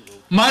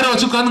mai ro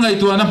chu kan ngai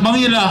tu na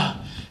mangila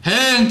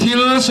heng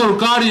thil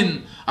sarkarin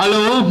alo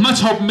ma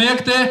chop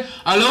mek te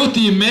alo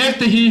ti mek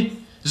te hi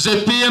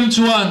ZPM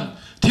chuan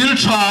thil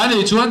tha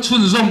ni chuan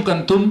chun zom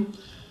kan tum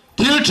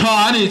thil tha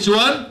ni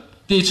chuan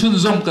ti chun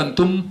zom kan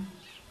tum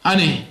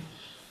ani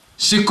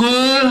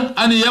sikul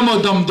ani amo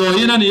damdo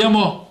in ani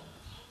amo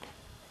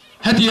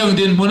hetiang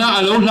din muna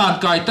alo hlan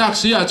kai tak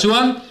sia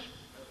chuan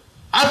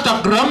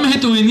atak ram hi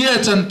tuin nge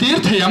chantir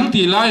theyang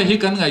ti lai hi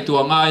kan ngai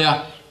tua nga ya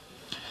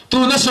tu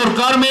na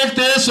sarkar mek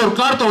te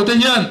sarkar to te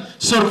hian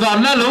sarkar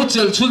na lo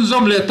chel chun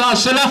zom le ta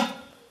sela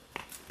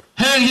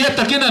heng ye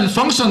takin an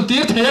function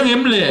tir theyang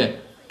em le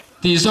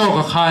ti zo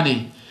ka khani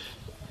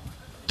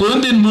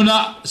tun din muna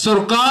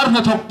sarkar na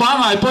thok pa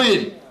ngai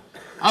poin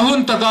ahun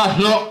taka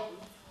lo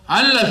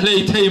an la hlei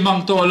thei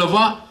mang to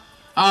lova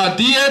a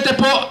dia te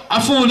po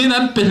afulin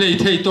an pe hlei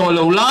thei to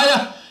lo la ya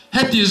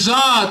heti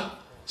zat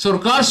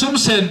sarkar sum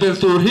sen bel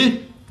tur hi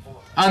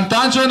an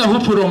tan chuan a hu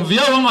phurom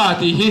viawanga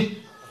ti hi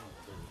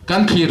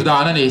kan khir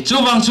dan ani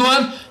chuwang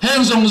chuan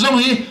heng zong zong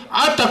hi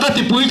ataka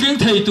ti puitling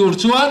thei tur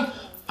chuan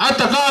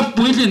ataka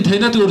puitlin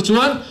theina tur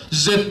chuan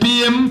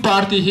ZPM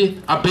party hi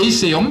a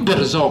base om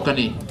berzo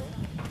kani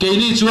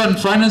keini chuan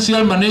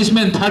financial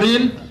management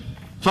tharin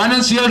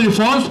financial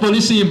reforms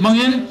policy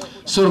mangin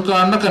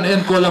sarkar na kan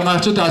en kolanga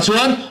chuta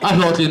chuan a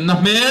hlotlin na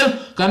mel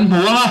kan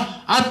huanga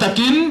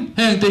atakin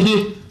heng te hi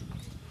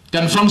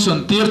kan function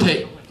tir the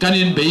kan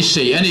in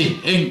base ani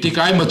eng ti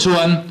kai ma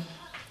chuan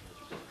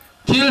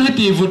thil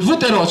heti vut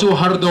vut ero chu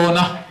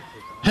hardona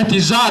heti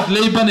zat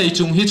leiba nei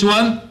chung hi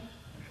chuan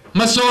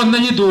mason na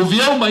hi du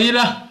viau mai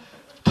la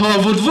tho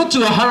vut vut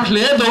chu har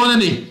hle don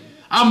ani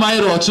amai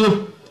ro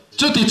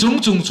chu ti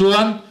chung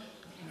chuan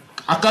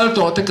akal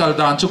to te kal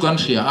dan chu kan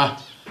hria a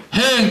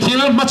heng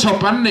thil ma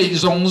chopan nei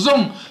zong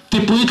zong ti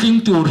puitling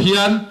tur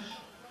hian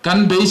kan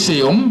base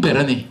om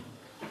berani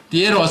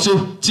tiero chu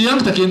chiang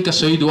takin ka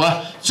soidua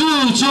chu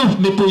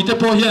mi puite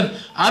po hian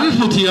an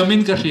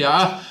huthiamin ka hria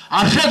a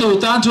hredu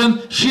tan chuan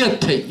hriat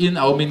thei in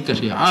aumin ka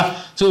hria a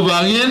chu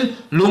wangin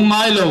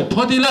lungai lo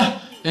phodila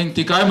eng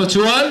ti kai ma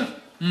chuan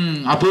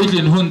a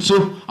puitlin hun chu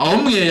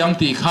aum nge yang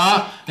ti kha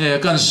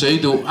kan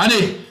soidu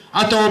ani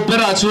ato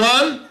bera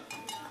chuan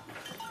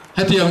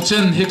hetiang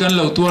chen hi kan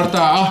lo tuar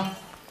ta a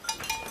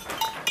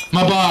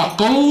maba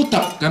ko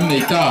tak kan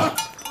nei ta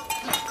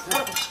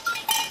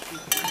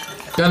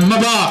kan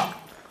maba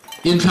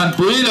in than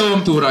pui lo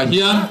om tura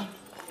hian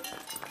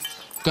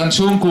kan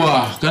chung kwa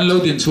kan lo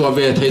din chua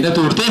ve theina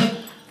turte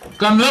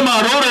kan lama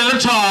ro re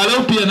cha lo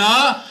piana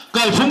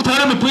kal phung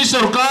thara mi pui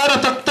sarkar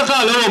tak taka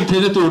lo om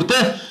theina turte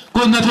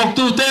kun na thok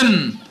tu ten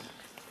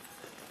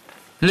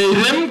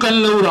leirem kan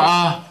lo ra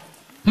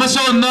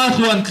mason na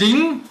thuan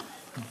tling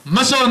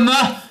mason na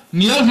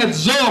nial het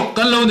zok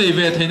kan lo nei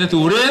ve theina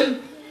turen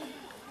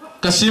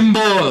ka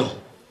symbol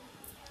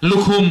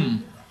lukhum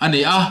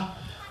ani a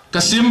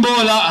ka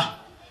symbol a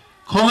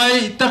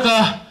khongai taka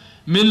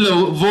min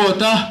lo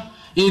vota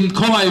in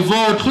khongai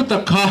vote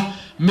khutaka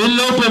min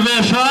lo pe ve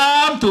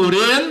sham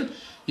turin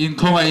in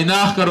khongai na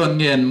karon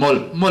ngen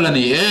mol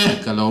ani e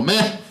kalome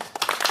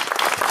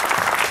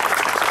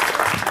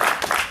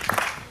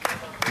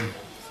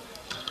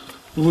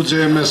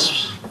UJMS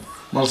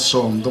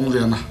malsom dong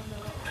liana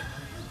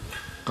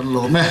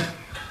kalome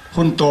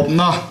hun top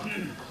na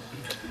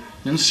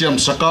min siam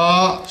saka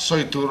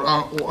soitur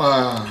a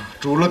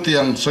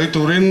trulatiang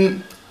soiturin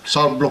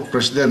South Block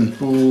President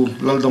pu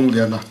laldong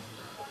liana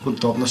kun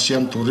top na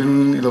siam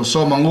turin ilo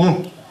so mangu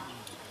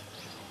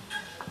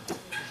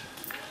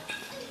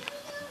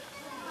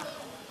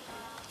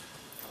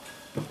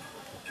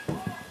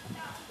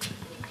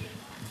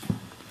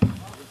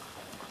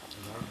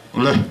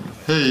le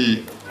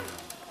hey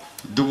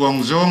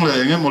duang zong le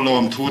nge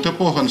molom thu te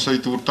po han sai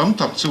tur tam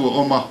tak chu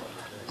oma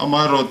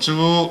amai ro chu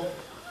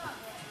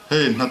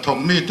hey na thok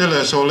mi te le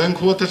Sawleng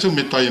khu te chu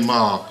mi tai ma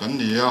kan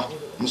nia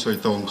mun soi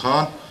tong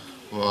khan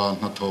wa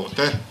na tho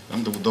te an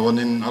du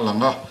donin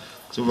alanga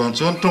chu wang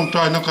chuan tong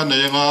tai na kan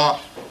nei nga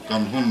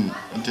kan hun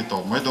an ti to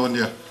mai don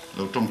nia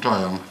lo tong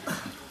tai ang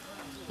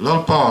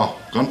lalpa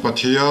kan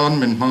pathian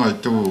min mangai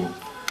tu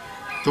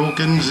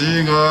kin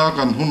zinga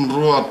kan hun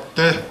ruat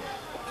te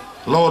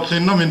lột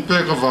lên nó mình pe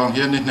cái vàng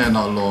hiện nay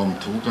là lòm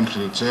thú cần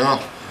khử che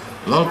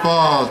lalpa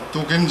tu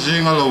kin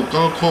zinga lo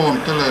kal khom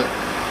te le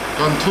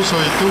kan thu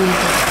soi tu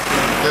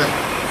te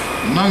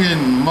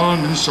nangin mal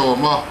min so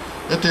ma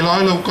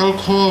etilai lo kal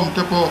khom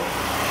te po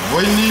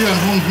voini an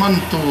hun man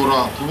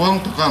tura luang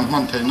ta kan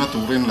man theina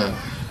turin le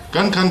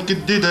kan khan kit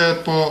di de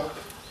po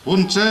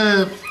hun che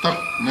tak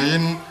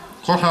nein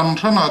khoran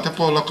thana te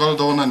po lokal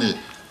don ani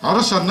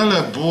arasan na le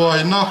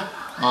buai na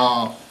a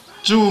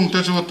chung te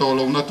chu to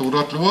lo na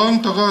turat luang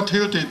ta ga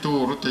thil ti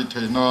tur ti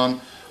theinan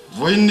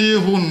voini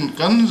hun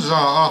kan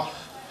za a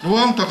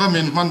luang ta ka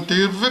min man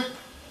tir vek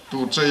tu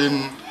chain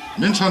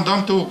min chandam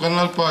tu kan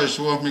lalpa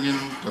suwa mingin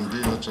kan di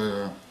la che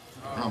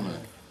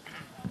amen